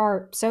because there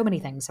are so many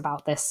things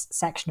about this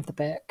section of the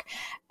book.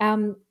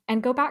 And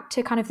go back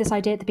to kind of this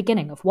idea at the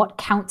beginning of what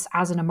counts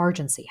as an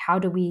emergency. How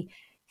do we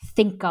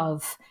think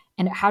of,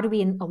 and how do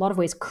we in a lot of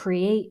ways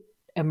create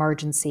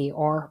emergency,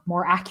 or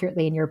more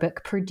accurately in your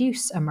book,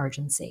 produce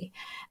emergency?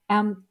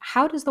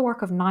 How does the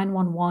work of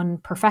 911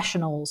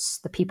 professionals,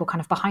 the people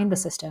kind of behind the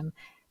system,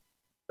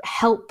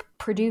 help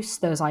produce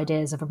those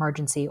ideas of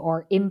emergency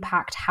or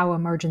impact how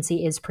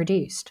emergency is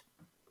produced?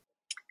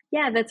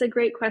 Yeah, that's a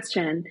great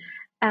question.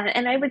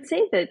 And I would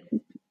say that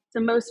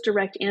the most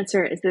direct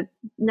answer is that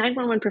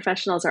 911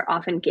 professionals are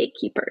often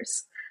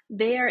gatekeepers.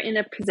 They are in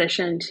a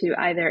position to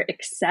either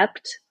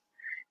accept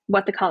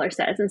what the caller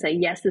says and say,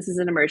 yes, this is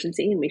an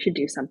emergency and we should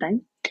do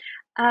something,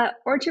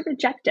 or to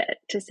reject it,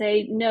 to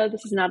say, no,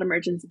 this is not an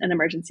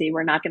emergency.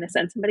 We're not going to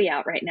send somebody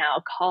out right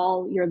now.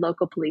 Call your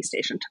local police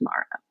station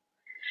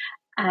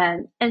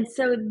tomorrow. And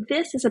so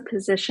this is a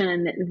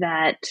position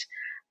that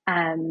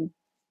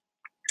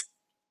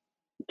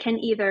can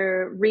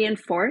either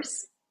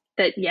reinforce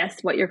that, yes,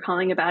 what you're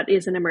calling about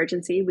is an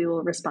emergency, we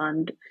will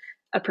respond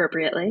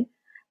appropriately,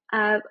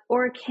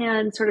 or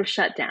can sort of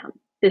shut down.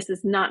 This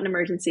is not an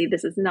emergency.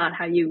 This is not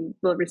how you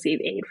will receive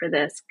aid for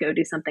this. Go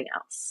do something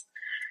else.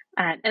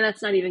 And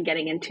that's not even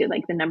getting into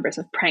like the numbers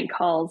of prank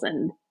calls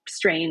and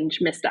strange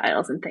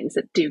misdials and things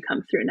that do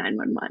come through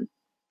 911.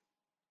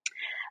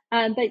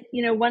 But,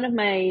 you know, one of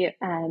my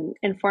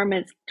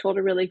informants told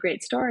a really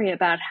great story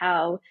about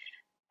how,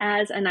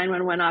 as a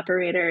 911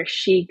 operator,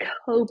 she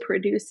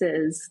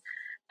co-produces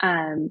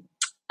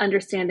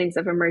understandings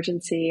of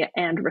emergency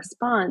and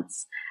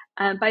response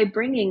by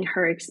bringing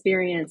her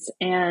experience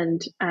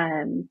and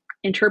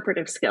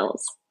interpretive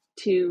skills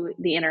to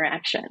the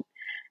interaction.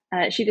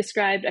 She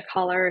described a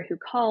caller who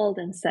called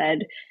and said,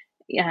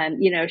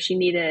 she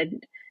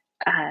needed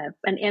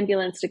an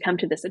ambulance to come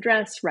to this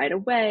address right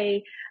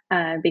away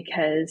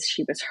because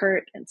she was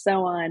hurt and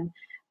so on.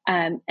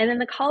 And then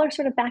the caller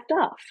sort of backed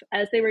off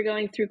as they were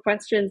going through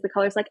questions. The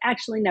caller's like,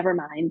 actually, never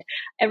mind.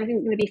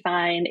 Everything's going to be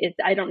fine.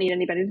 I don't need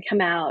anybody to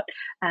come out.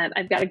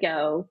 I've got to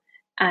go.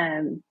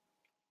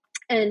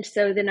 And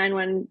so the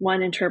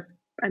 911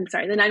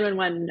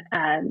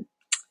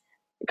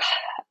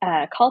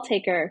 call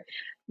taker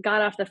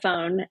got off the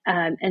phone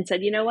and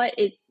said, you know what?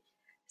 It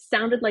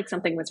sounded like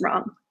something was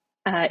wrong.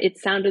 It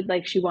sounded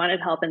like she wanted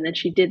help and then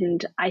she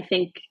didn't. I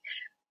think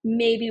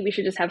maybe we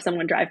should just have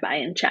someone drive by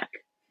and check.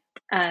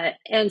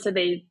 And so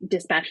they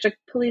dispatched a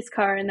police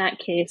car in that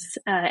case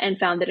and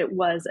found that it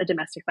was a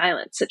domestic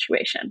violence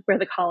situation where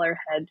the caller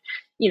had,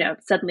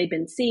 suddenly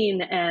been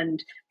seen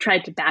and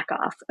tried to back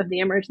off of the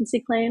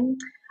emergency claim.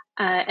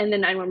 And the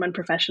 911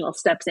 professional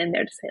steps in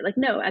there to say, like,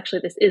 no,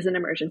 actually, this is an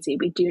emergency.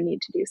 We do need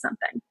to do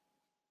something.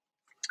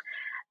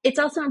 It's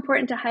also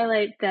important to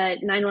highlight that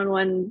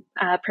 911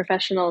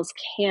 professionals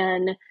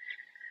can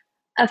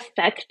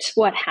affect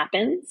what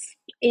happens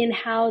in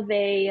how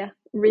they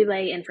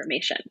relay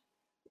information.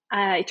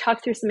 I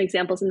talk through some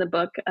examples in the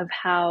book of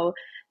how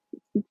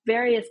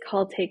various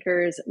call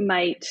takers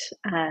might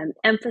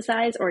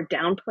emphasize or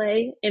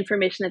downplay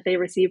information that they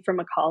receive from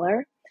a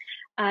caller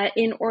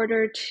in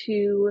order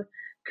to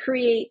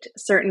create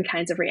certain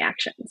kinds of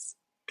reactions.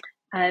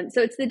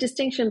 So it's the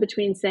distinction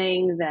between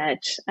saying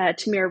that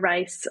Tamir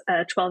Rice,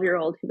 a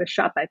 12-year-old who was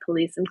shot by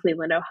police in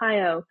Cleveland,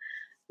 Ohio,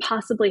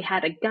 possibly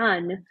had a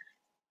gun,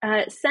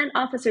 sent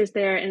officers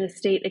there in a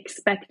state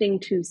expecting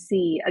to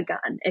see a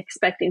gun,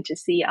 expecting to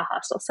see a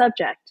hostile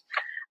subject.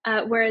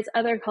 whereas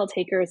other call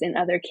takers in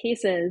other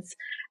cases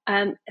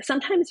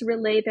sometimes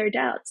relay their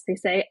doubts. They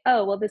say,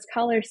 oh, well, this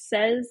caller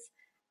says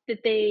that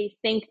they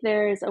think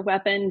there's a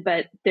weapon,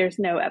 but there's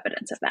no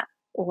evidence of that.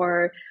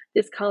 Or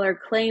this caller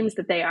claims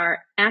that they are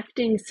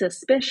acting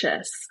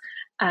suspicious,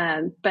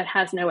 but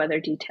has no other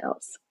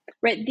details.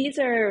 Right? These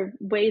are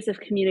ways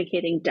of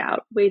communicating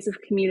doubt, ways of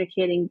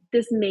communicating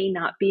this may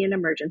not be an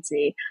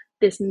emergency.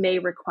 This may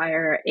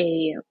require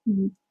a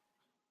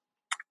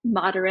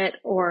moderate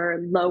or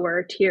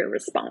lower tier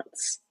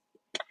response.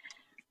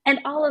 And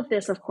all of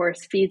this, of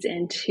course, feeds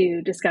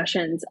into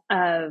discussions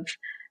of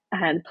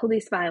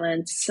police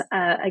violence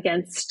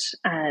against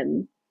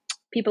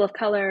people of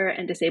color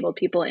and disabled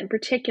people in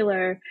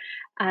particular,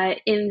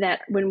 in that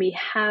when we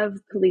have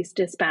police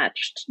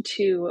dispatched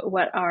to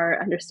what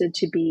are understood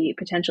to be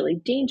potentially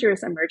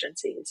dangerous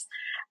emergencies,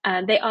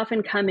 they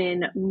often come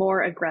in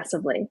more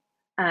aggressively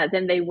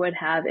than they would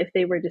have if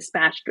they were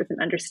dispatched with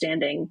an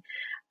understanding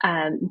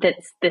that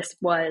this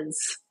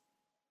was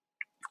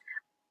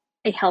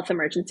a health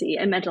emergency,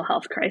 a mental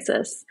health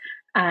crisis,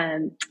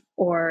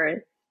 or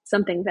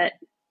something that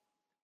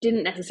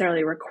didn't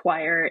necessarily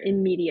require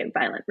immediate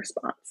violent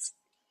response.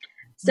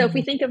 So if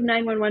we think of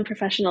 911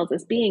 professionals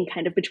as being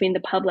kind of between the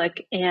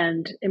public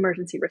and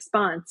emergency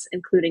response,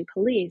 including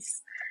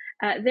police,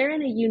 they're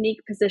in a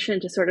unique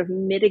position to sort of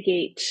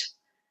mitigate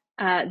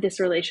this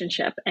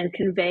relationship and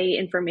convey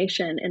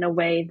information in a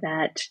way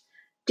that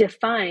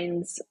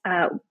defines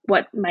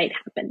what might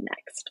happen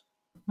next.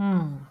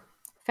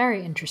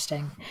 Very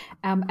interesting.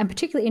 And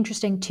particularly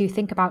interesting to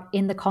think about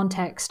in the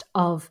context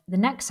of the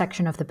next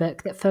section of the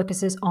book that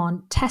focuses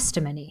on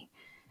testimony,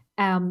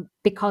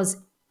 because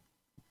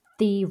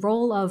the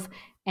role of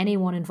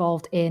anyone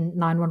involved in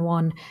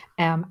 911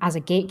 as a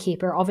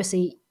gatekeeper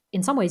obviously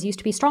in some ways used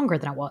to be stronger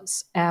than it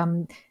was.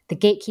 The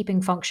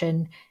gatekeeping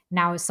function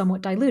now is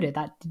somewhat diluted.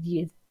 That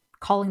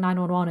calling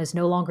 911 is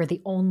no longer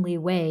the only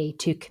way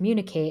to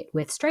communicate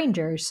with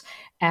strangers.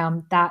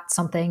 That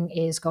something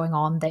is going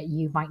on that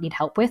you might need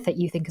help with that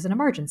you think is an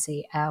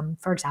emergency.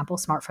 For example,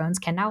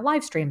 smartphones can now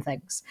live stream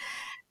things.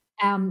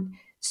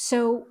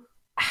 So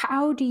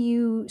how do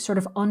you sort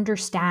of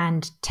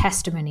understand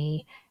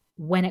testimony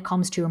when it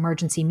comes to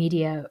emergency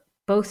media,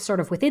 both sort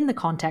of within the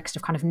context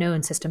of kind of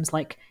known systems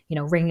like,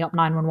 ringing up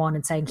 911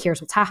 and saying, here's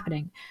what's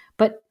happening,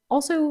 but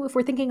also if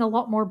we're thinking a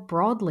lot more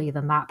broadly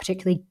than that,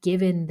 particularly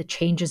given the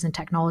changes in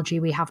technology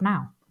we have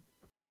now?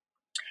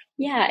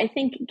 Yeah, I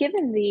think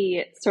given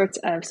the sorts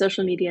of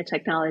social media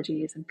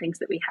technologies and things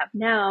that we have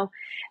now,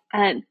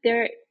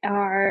 there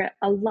are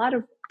a lot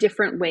of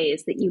different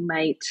ways that you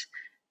might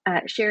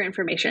share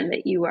information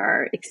that you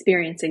are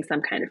experiencing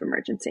some kind of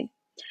emergency.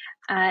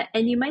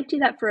 And you might do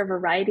that for a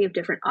variety of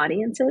different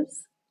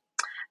audiences.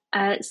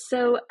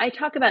 So I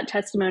talk about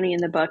testimony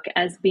in the book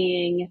as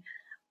being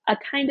a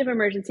kind of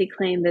emergency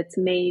claim that's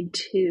made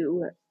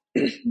to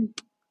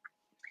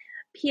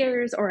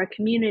peers or a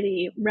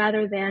community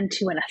rather than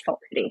to an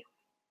authority.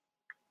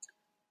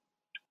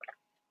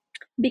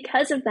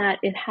 Because of that,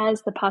 it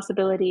has the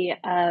possibility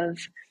of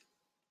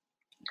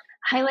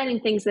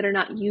highlighting things that are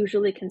not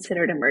usually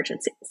considered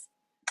emergencies,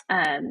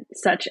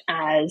 such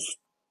as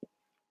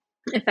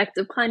effects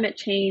of climate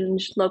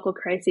change, local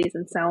crises,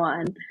 and so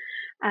on,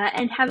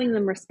 and having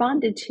them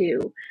responded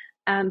to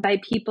by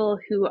people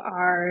who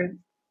are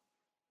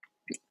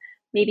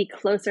maybe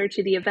closer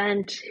to the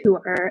event, who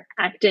are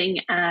acting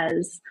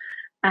as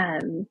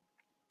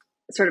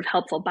sort of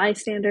helpful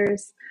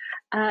bystanders,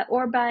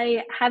 or by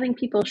having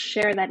people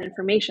share that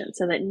information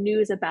so that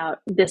news about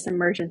this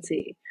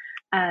emergency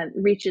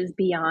reaches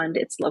beyond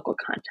its local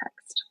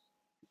context.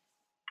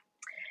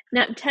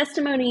 Now,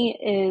 testimony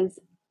is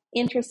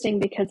interesting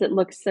because it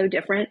looks so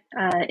different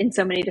in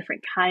so many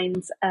different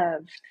kinds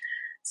of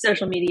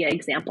social media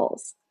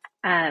examples.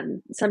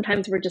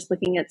 Sometimes we're just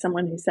looking at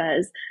someone who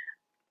says,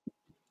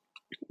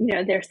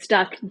 they're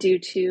stuck due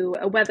to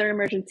a weather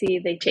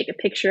emergency. They take a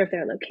picture of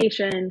their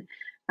location.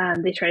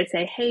 They try to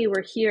say, hey,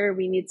 we're here.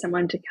 We need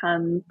someone to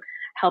come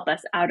help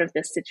us out of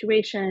this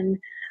situation.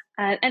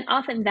 And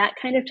often that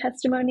kind of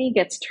testimony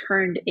gets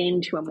turned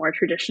into a more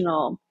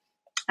traditional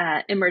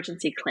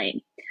emergency claim.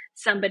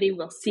 Somebody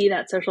will see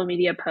that social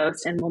media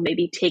post and will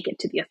maybe take it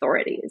to the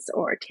authorities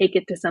or take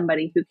it to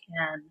somebody who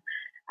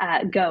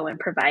can go and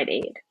provide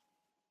aid.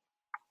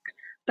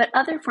 But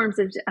other forms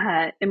of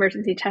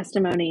emergency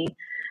testimony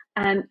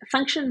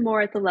function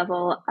more at the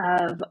level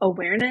of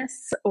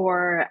awareness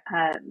or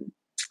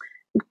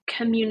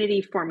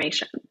community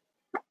formation.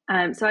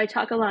 So I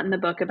talk a lot in the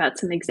book about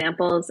some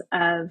examples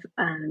of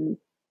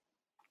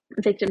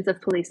victims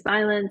of police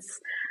violence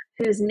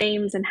whose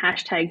names and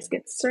hashtags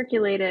get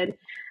circulated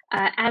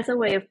as a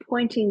way of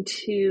pointing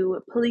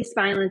to police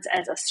violence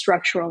as a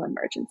structural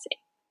emergency.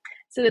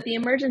 So that the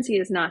emergency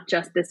is not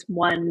just this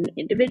one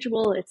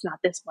individual, it's not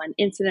this one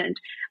incident,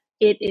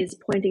 it is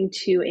pointing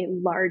to a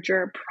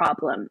larger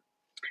problem.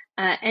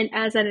 And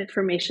as that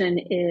information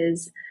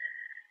is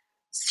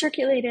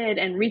circulated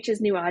and reaches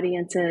new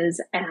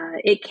audiences,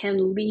 it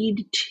can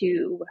lead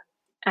to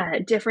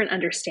different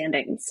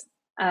understandings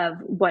of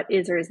what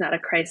is or is not a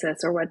crisis,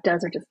 or what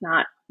does or does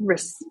not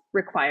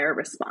require a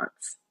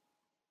response.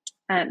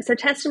 So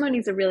testimony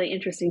is a really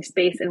interesting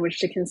space in which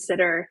to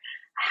consider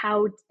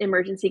how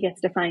emergency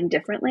gets defined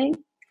differently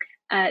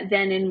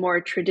than in more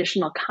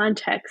traditional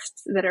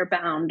contexts that are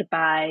bound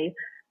by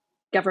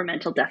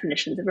governmental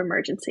definitions of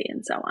emergency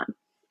and so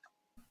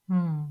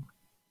on.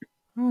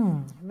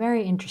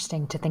 Very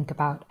interesting to think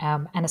about,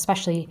 and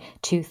especially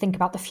to think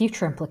about the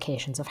future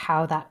implications of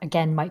how that,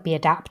 again, might be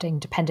adapting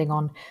depending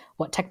on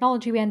what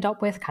technology we end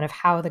up with, kind of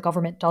how the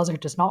government does or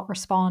does not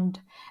respond.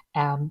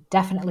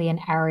 Definitely an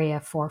area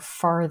for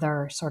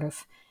further sort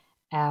of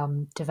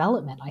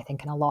development, I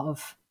think, in a lot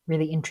of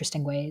really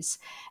interesting ways.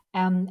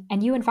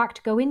 And you, in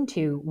fact, go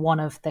into one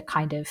of the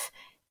kind of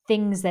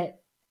things that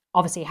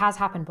obviously has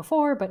happened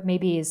before, but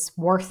maybe is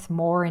worth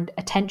more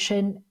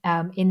attention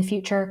in the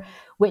future,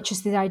 which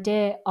is the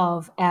idea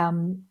of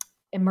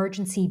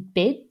emergency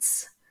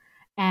bids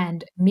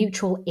and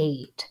mutual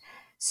aid.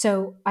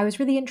 So I was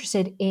really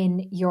interested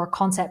in your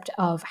concept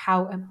of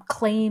how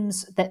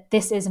claims that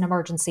this is an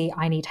emergency,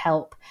 I need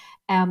help,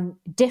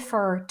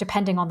 differ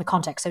depending on the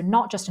context. So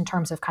not just in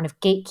terms of kind of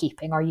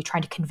gatekeeping, are you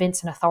trying to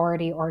convince an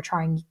authority, or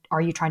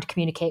are you trying to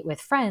communicate with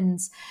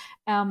friends?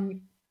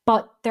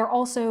 But they're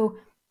also,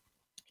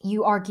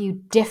 you argue,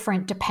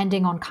 different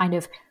depending on kind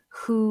of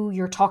who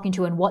you're talking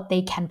to and what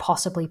they can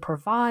possibly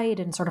provide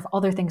and sort of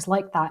other things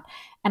like that.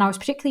 And I was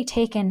particularly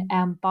taken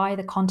by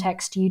the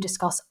context you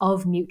discuss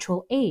of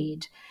mutual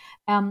aid.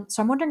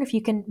 So I'm wondering if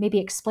you can maybe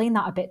explain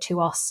that a bit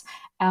to us,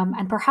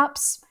 and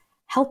perhaps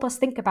help us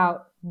think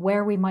about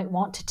where we might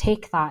want to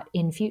take that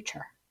in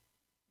future.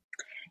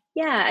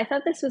 Yeah, I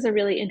thought this was a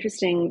really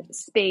interesting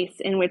space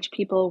in which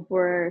people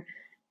were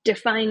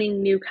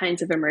defining new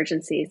kinds of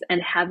emergencies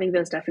and having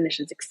those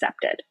definitions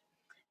accepted.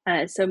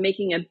 So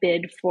making a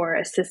bid for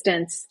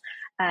assistance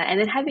and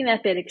then having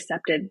that bid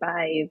accepted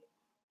by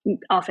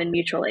often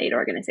mutual aid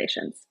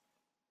organizations.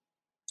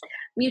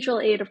 Mutual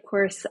aid, of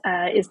course,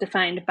 is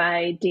defined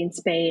by Dean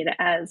Spade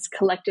as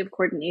collective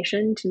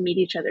coordination to meet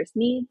each other's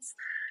needs,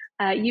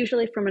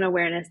 usually from an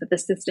awareness that the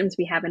systems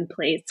we have in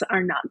place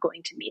are not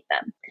going to meet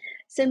them.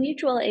 So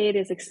mutual aid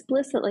is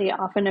explicitly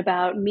often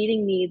about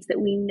meeting needs that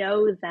we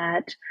know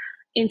that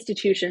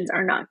institutions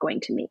are not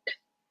going to meet.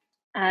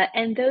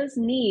 And those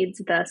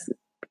needs, thus,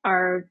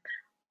 are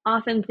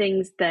often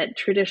things that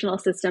traditional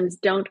systems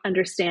don't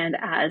understand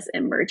as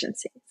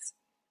emergencies.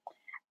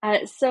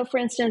 So, for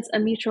instance, a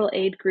mutual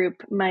aid group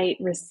might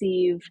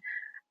receive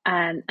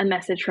a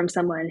message from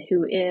someone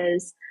who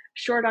is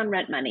short on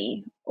rent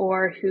money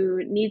or who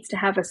needs to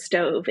have a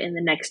stove in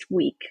the next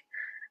week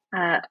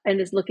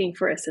and is looking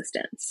for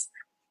assistance.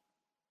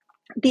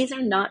 These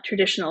are not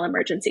traditional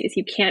emergencies.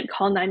 You can't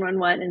call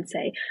 911 and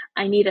say,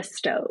 I need a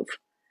stove.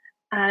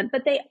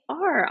 But they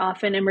are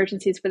often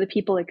emergencies for the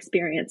people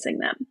experiencing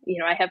them.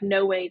 You know, I have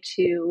no way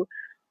to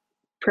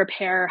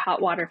prepare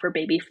hot water for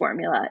baby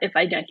formula if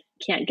I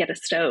can't get a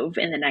stove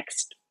in the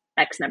next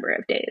X number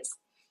of days.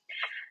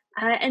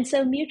 And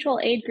so mutual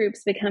aid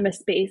groups become a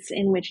space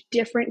in which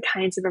different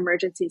kinds of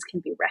emergencies can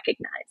be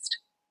recognized.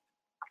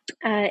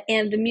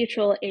 And the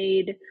mutual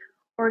aid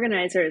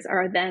organizers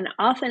are then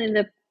often in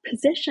the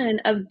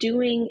position of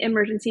doing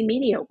emergency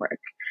media work.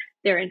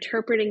 They're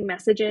interpreting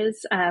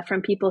messages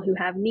from people who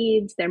have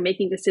needs. They're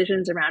making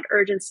decisions around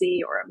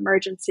urgency or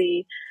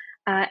emergency.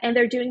 And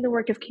they're doing the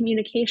work of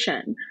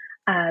communication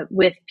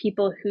with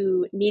people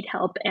who need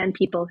help and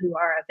people who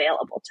are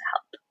available to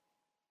help.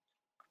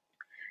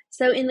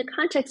 So in the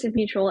context of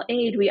mutual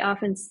aid, we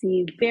often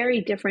see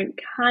very different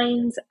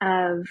kinds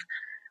of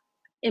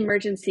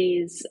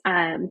emergencies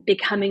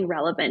becoming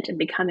relevant and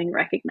becoming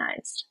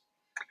recognized.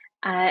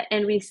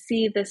 And we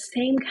see the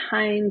same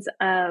kinds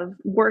of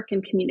work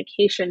and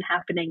communication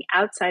happening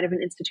outside of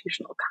an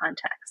institutional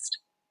context.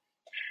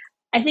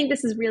 I think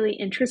this is really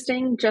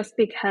interesting just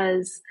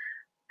because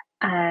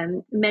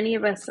many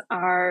of us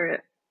are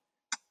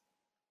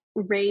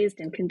raised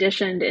and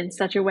conditioned in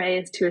such a way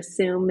as to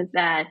assume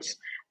that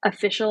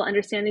official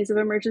understandings of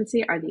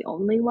emergency are the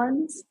only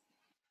ones.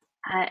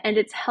 And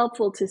it's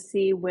helpful to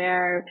see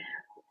where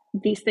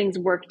these things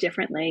work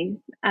differently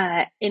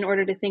in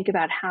order to think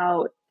about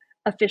how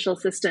official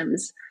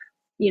systems,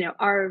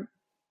 are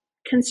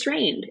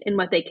constrained in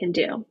what they can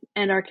do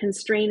and are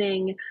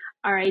constraining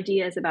our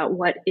ideas about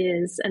what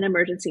is an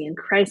emergency and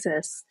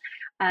crisis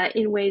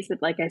in ways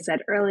that, like I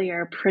said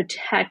earlier,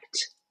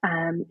 protect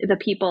the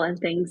people and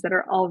things that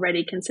are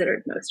already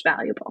considered most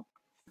valuable.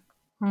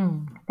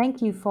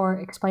 Thank you for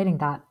explaining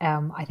that.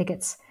 I think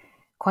it's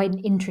quite an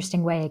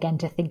interesting way, again,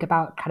 to think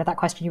about kind of that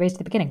question you raised at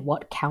the beginning,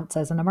 what counts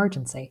as an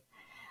emergency?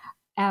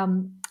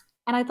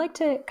 And I'd like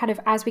to kind of,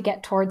 as we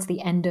get towards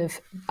the end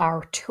of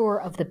our tour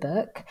of the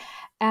book,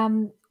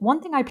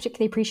 one thing I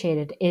particularly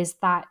appreciated is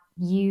that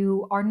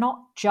you are not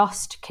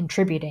just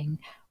contributing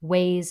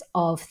ways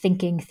of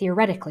thinking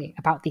theoretically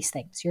about these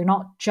things. You're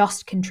not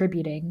just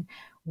contributing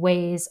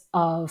ways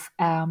of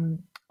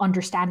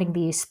understanding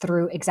these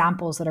through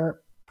examples that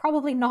are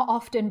probably not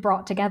often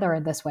brought together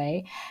in this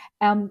way.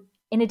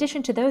 In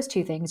addition to those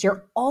two things,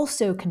 you're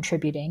also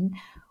contributing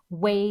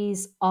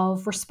ways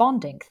of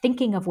responding,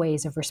 thinking of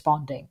ways of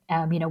responding.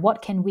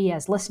 What can we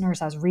as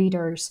listeners, as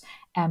readers,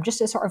 just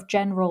as sort of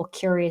general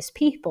curious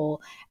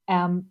people,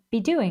 be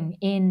doing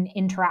in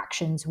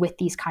interactions with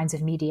these kinds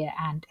of media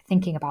and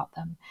thinking about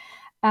them?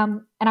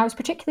 And I was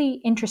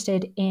particularly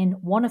interested in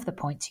one of the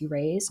points you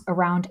raise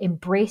around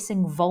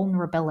embracing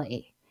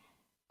vulnerability.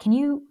 Can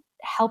you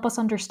help us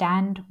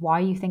understand why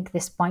you think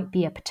this might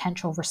be a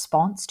potential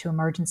response to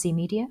emergency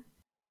media?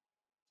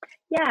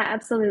 Yeah,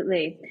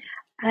 absolutely.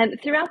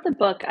 Throughout the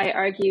book, I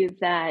argue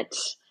that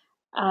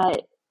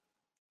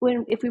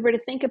if we were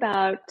to think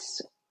about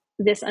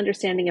this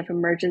understanding of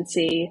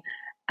emergency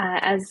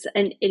as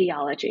an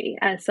ideology,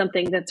 as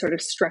something that sort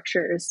of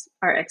structures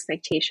our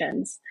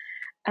expectations,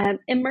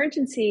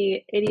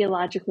 emergency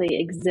ideologically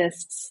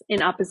exists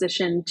in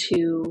opposition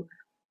to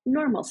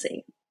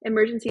normalcy.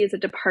 Emergency is a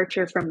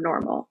departure from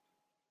normal.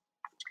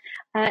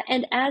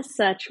 And as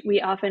such,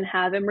 we often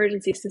have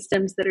emergency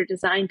systems that are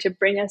designed to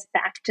bring us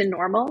back to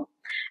normal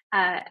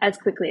as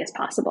quickly as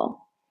possible,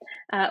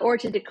 or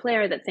to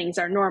declare that things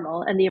are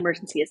normal and the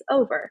emergency is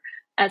over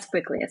as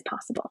quickly as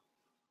possible.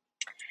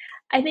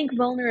 I think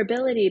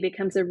vulnerability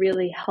becomes a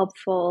really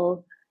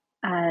helpful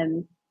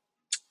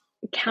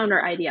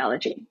counter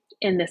ideology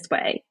in this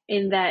way,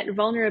 in that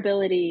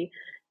vulnerability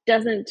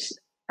doesn't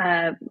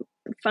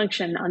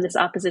function on this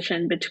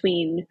opposition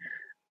between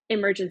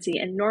emergency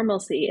and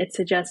normalcy. It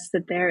suggests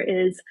that there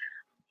is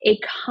a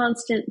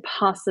constant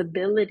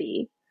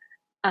possibility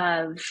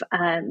of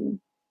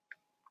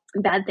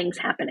bad things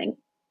happening,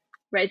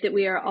 right? That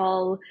we are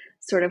all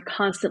sort of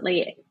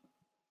constantly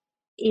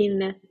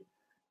in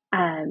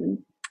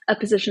a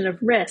position of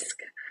risk.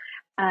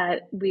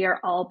 We are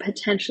all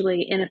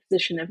potentially in a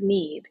position of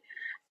need.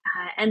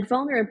 And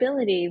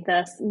vulnerability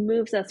thus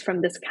moves us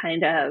from this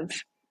kind of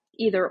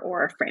either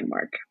or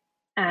framework.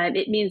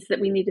 It means that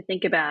we need to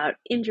think about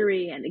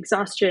injury and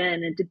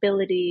exhaustion and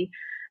debility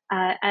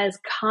as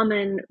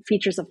common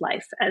features of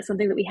life, as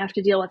something that we have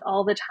to deal with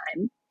all the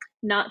time,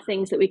 not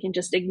things that we can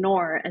just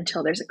ignore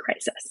until there's a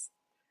crisis.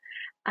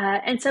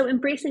 And so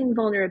embracing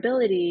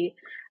vulnerability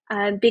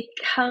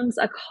becomes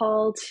a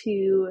call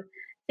to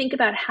think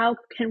about how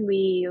can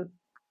we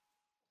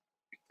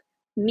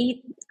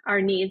meet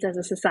our needs as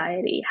a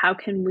society? How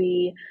can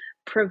we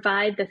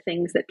provide the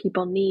things that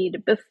people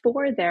need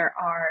before there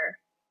are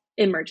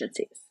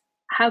emergencies?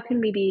 How can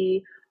we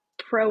be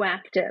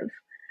proactive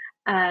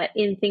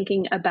in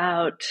thinking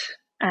about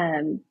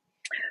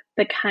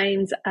the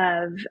kinds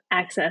of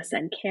access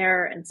and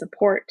care and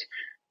support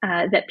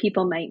that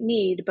people might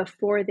need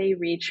before they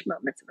reach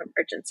moments of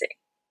emergency?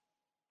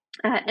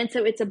 And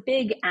so it's a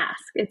big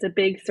ask. It's a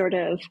big sort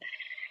of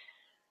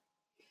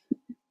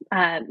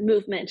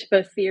movement,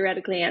 both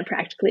theoretically and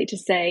practically, to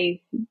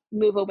say,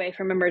 move away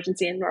from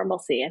emergency and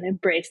normalcy and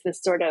embrace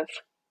this sort of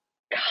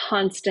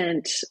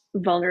constant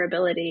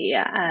vulnerability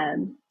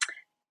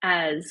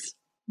as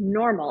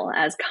normal,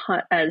 as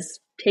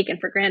taken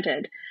for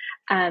granted.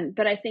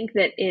 But I think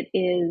that it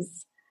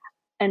is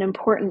an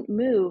important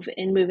move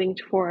in moving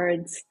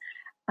towards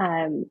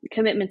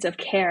commitments of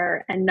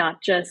care and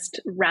not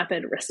just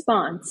rapid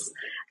response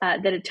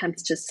that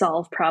attempts to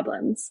solve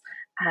problems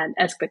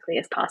as quickly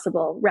as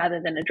possible, rather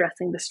than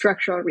addressing the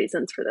structural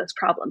reasons for those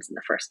problems in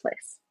the first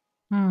place.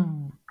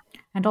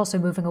 And also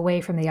moving away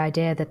from the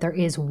idea that there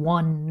is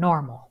one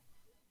normal.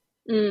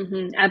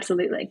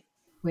 Absolutely.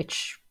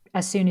 Which,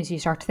 as soon as you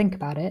start to think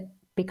about it,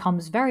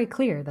 becomes very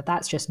clear that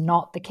that's just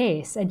not the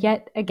case. And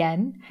yet,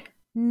 again,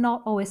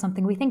 not always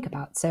something we think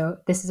about. So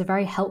this is a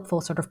very helpful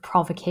sort of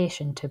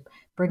provocation to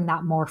bring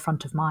that more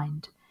front of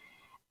mind.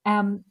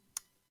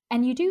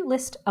 And you do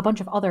list a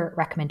bunch of other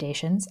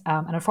recommendations,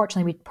 and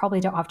unfortunately we probably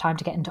don't have time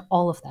to get into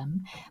all of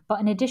them. But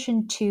in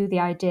addition to the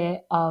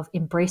idea of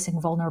embracing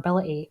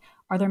vulnerability,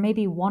 are there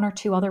maybe one or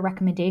two other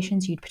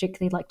recommendations you'd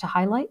particularly like to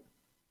highlight?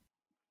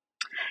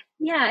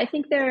 Yeah, I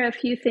think there are a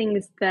few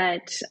things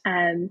that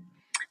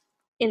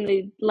in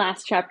the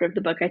last chapter of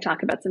the book, I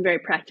talk about some very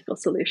practical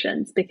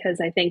solutions,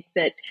 because I think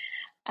that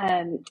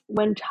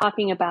when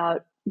talking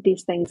about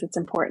these things, it's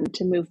important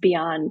to move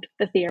beyond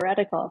the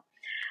theoretical.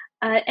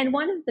 And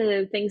one of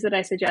the things that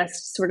I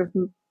suggest sort of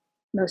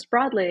most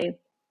broadly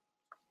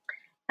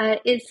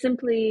is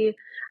simply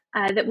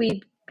that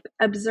we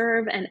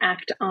observe and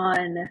act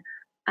on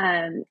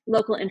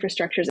local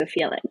infrastructures of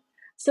feeling.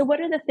 So what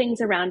are the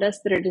things around us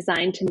that are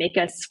designed to make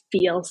us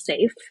feel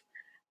safe?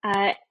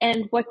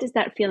 And what does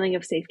that feeling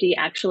of safety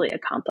actually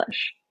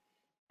accomplish?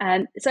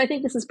 So I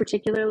think this is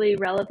particularly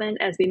relevant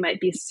as we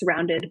might be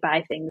surrounded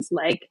by things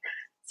like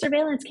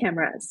surveillance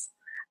cameras.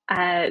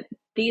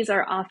 These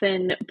are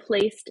often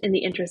placed in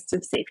the interests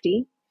of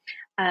safety.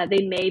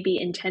 They may be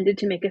intended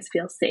to make us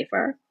feel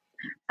safer.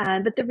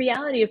 But the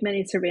reality of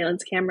many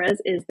surveillance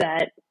cameras is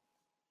that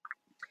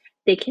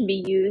they can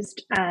be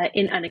used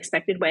in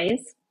unexpected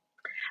ways.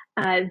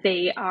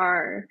 They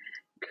are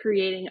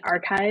creating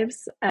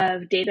archives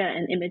of data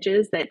and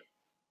images that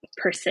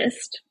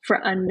persist for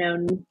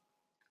unknown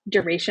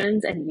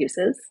durations and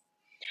uses.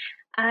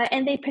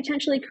 And they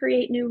potentially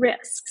create new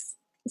risks.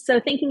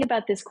 So thinking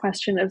about this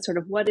question of sort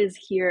of what is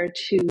here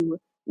to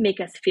make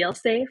us feel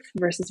safe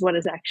versus what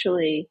is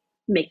actually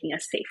making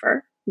us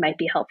safer might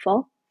be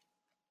helpful.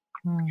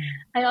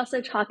 I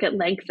also talk at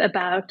length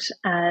about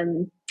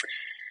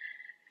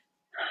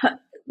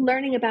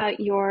learning about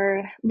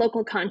your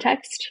local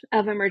context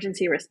of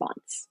emergency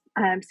response.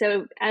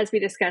 So as we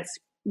discussed,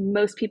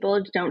 most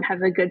people don't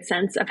have a good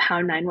sense of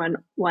how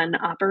 911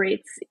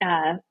 operates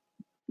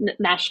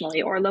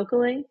nationally or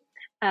locally.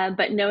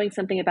 But knowing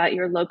something about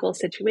your local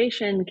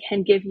situation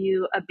can give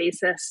you a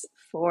basis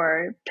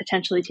for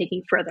potentially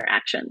taking further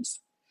actions.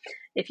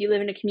 If you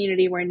live in a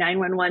community where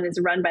 911 is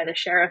run by the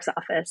sheriff's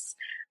office,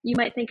 you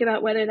might think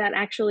about whether that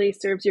actually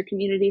serves your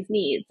community's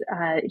needs.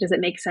 Does it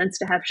make sense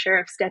to have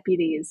sheriff's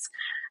deputies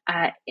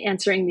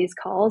answering these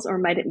calls, or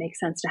might it make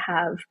sense to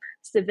have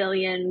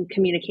civilian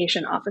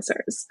communication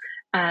officers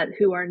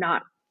who are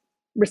not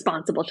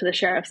responsible to the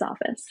sheriff's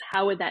office?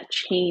 How would that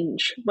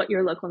change what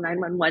your local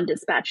 911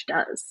 dispatch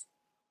does?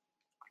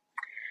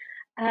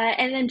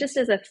 And then just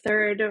as a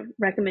third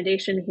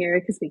recommendation here,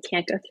 because we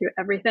can't go through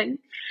everything,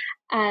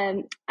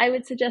 I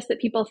would suggest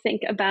that people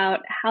think about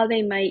how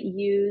they might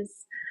use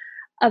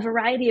a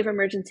variety of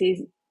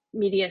emergency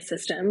media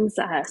systems,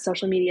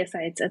 social media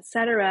sites,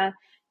 etc.,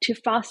 to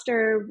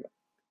foster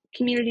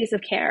communities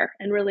of care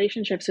and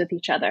relationships with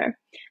each other,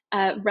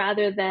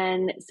 rather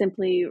than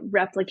simply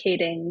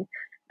replicating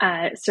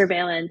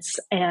surveillance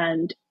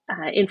and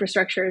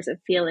infrastructures of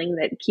feeling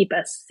that keep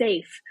us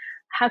safe.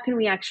 How can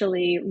we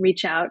actually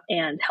reach out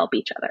and help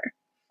each other?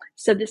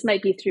 So this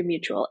might be through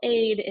mutual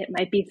aid. It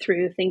might be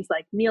through things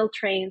like meal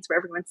trains where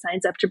everyone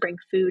signs up to bring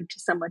food to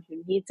someone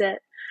who needs it.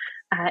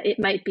 It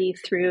might be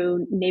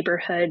through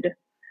neighborhood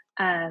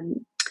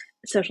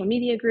social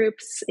media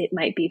groups. It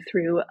might be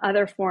through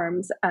other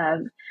forms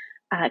of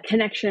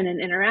connection and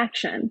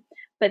interaction.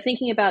 But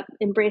thinking about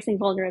embracing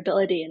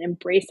vulnerability and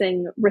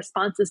embracing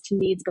responses to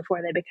needs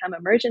before they become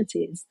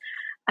emergencies,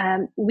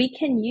 we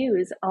can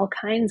use all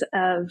kinds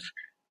of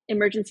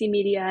emergency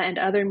media and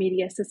other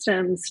media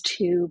systems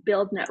to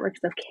build networks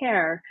of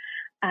care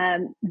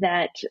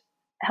that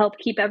help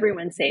keep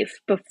everyone safe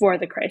before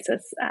the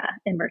crisis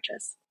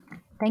emerges.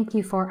 Thank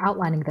you for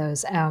outlining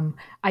those.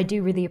 I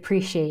do really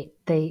appreciate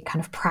the kind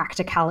of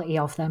practicality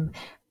of them,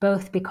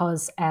 both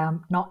because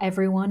not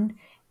everyone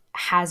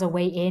has a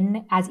way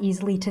in as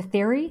easily to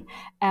theory,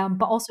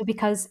 but also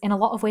because in a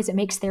lot of ways it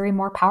makes theory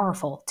more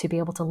powerful to be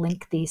able to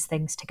link these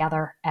things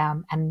together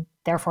and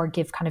therefore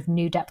give kind of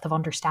new depth of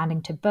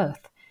understanding to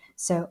both.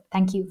 So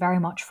thank you very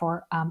much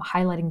for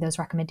highlighting those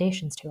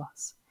recommendations to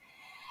us.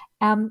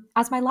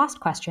 As my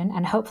last question,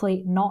 and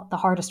hopefully not the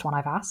hardest one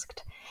I've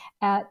asked,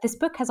 this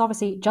book has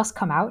obviously just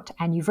come out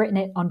and you've written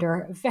it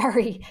under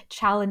very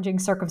challenging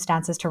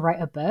circumstances to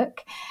write a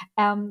book.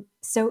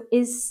 So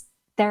is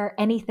there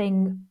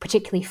anything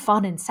particularly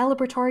fun and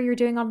celebratory you're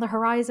doing on the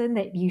horizon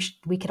that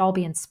we could all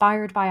be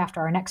inspired by after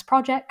our next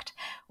project?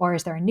 Or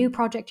is there a new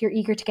project you're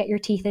eager to get your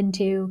teeth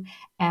into?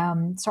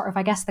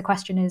 I guess the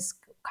question is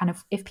kind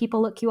of, if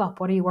people look you up,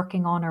 what are you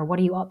working on or what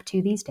are you up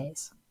to these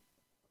days?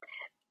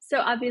 So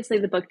obviously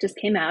the book just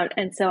came out,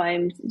 and so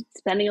I'm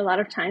spending a lot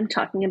of time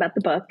talking about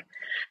the book.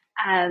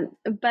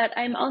 But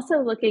I'm also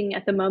looking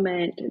at the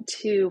moment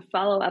to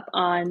follow up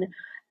on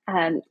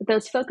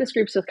those focus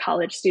groups with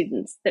college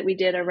students that we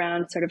did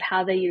around sort of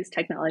how they use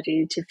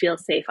technology to feel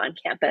safe on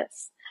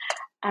campus.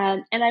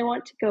 And I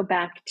want to go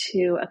back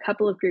to a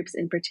couple of groups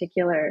in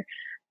particular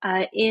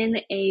in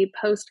a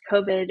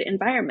post-COVID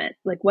environment.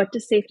 Like, what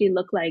does safety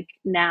look like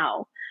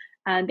now?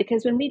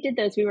 Because when we did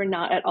those, we were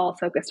not at all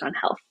focused on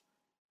health.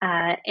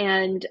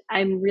 And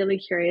I'm really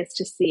curious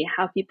to see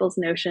how people's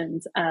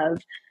notions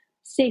of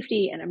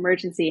safety and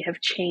emergency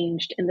have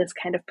changed in this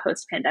kind of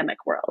post-pandemic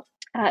world.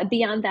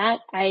 Beyond that,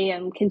 I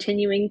am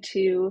continuing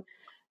to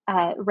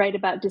write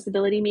about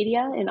disability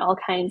media in all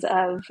kinds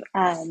of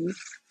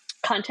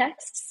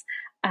contexts,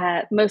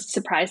 most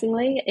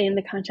surprisingly in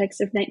the context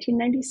of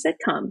 1990s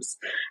sitcoms.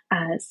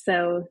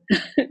 So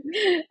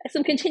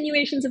some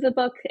continuations of the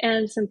book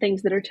and some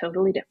things that are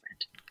totally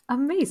different.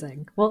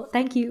 Amazing. Well,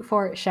 thank you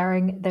for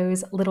sharing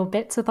those little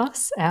bits with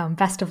us.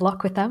 Best of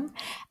luck with them.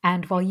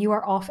 And while you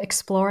are off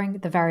exploring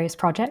the various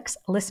projects,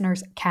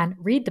 listeners can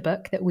read the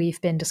book that we've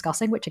been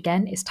discussing, which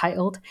again is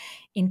titled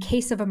In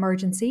Case of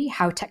Emergency,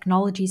 How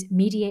Technologies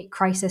Mediate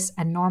Crisis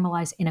and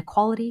Normalize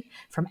Inequality,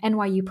 from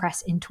NYU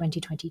Press in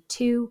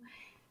 2022.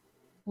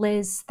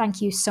 Liz,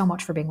 thank you so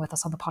much for being with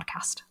us on the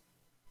podcast.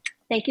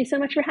 Thank you so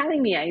much for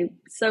having me. I'm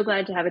so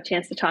glad to have a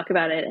chance to talk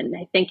about it. And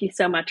I thank you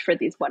so much for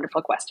these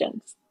wonderful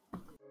questions.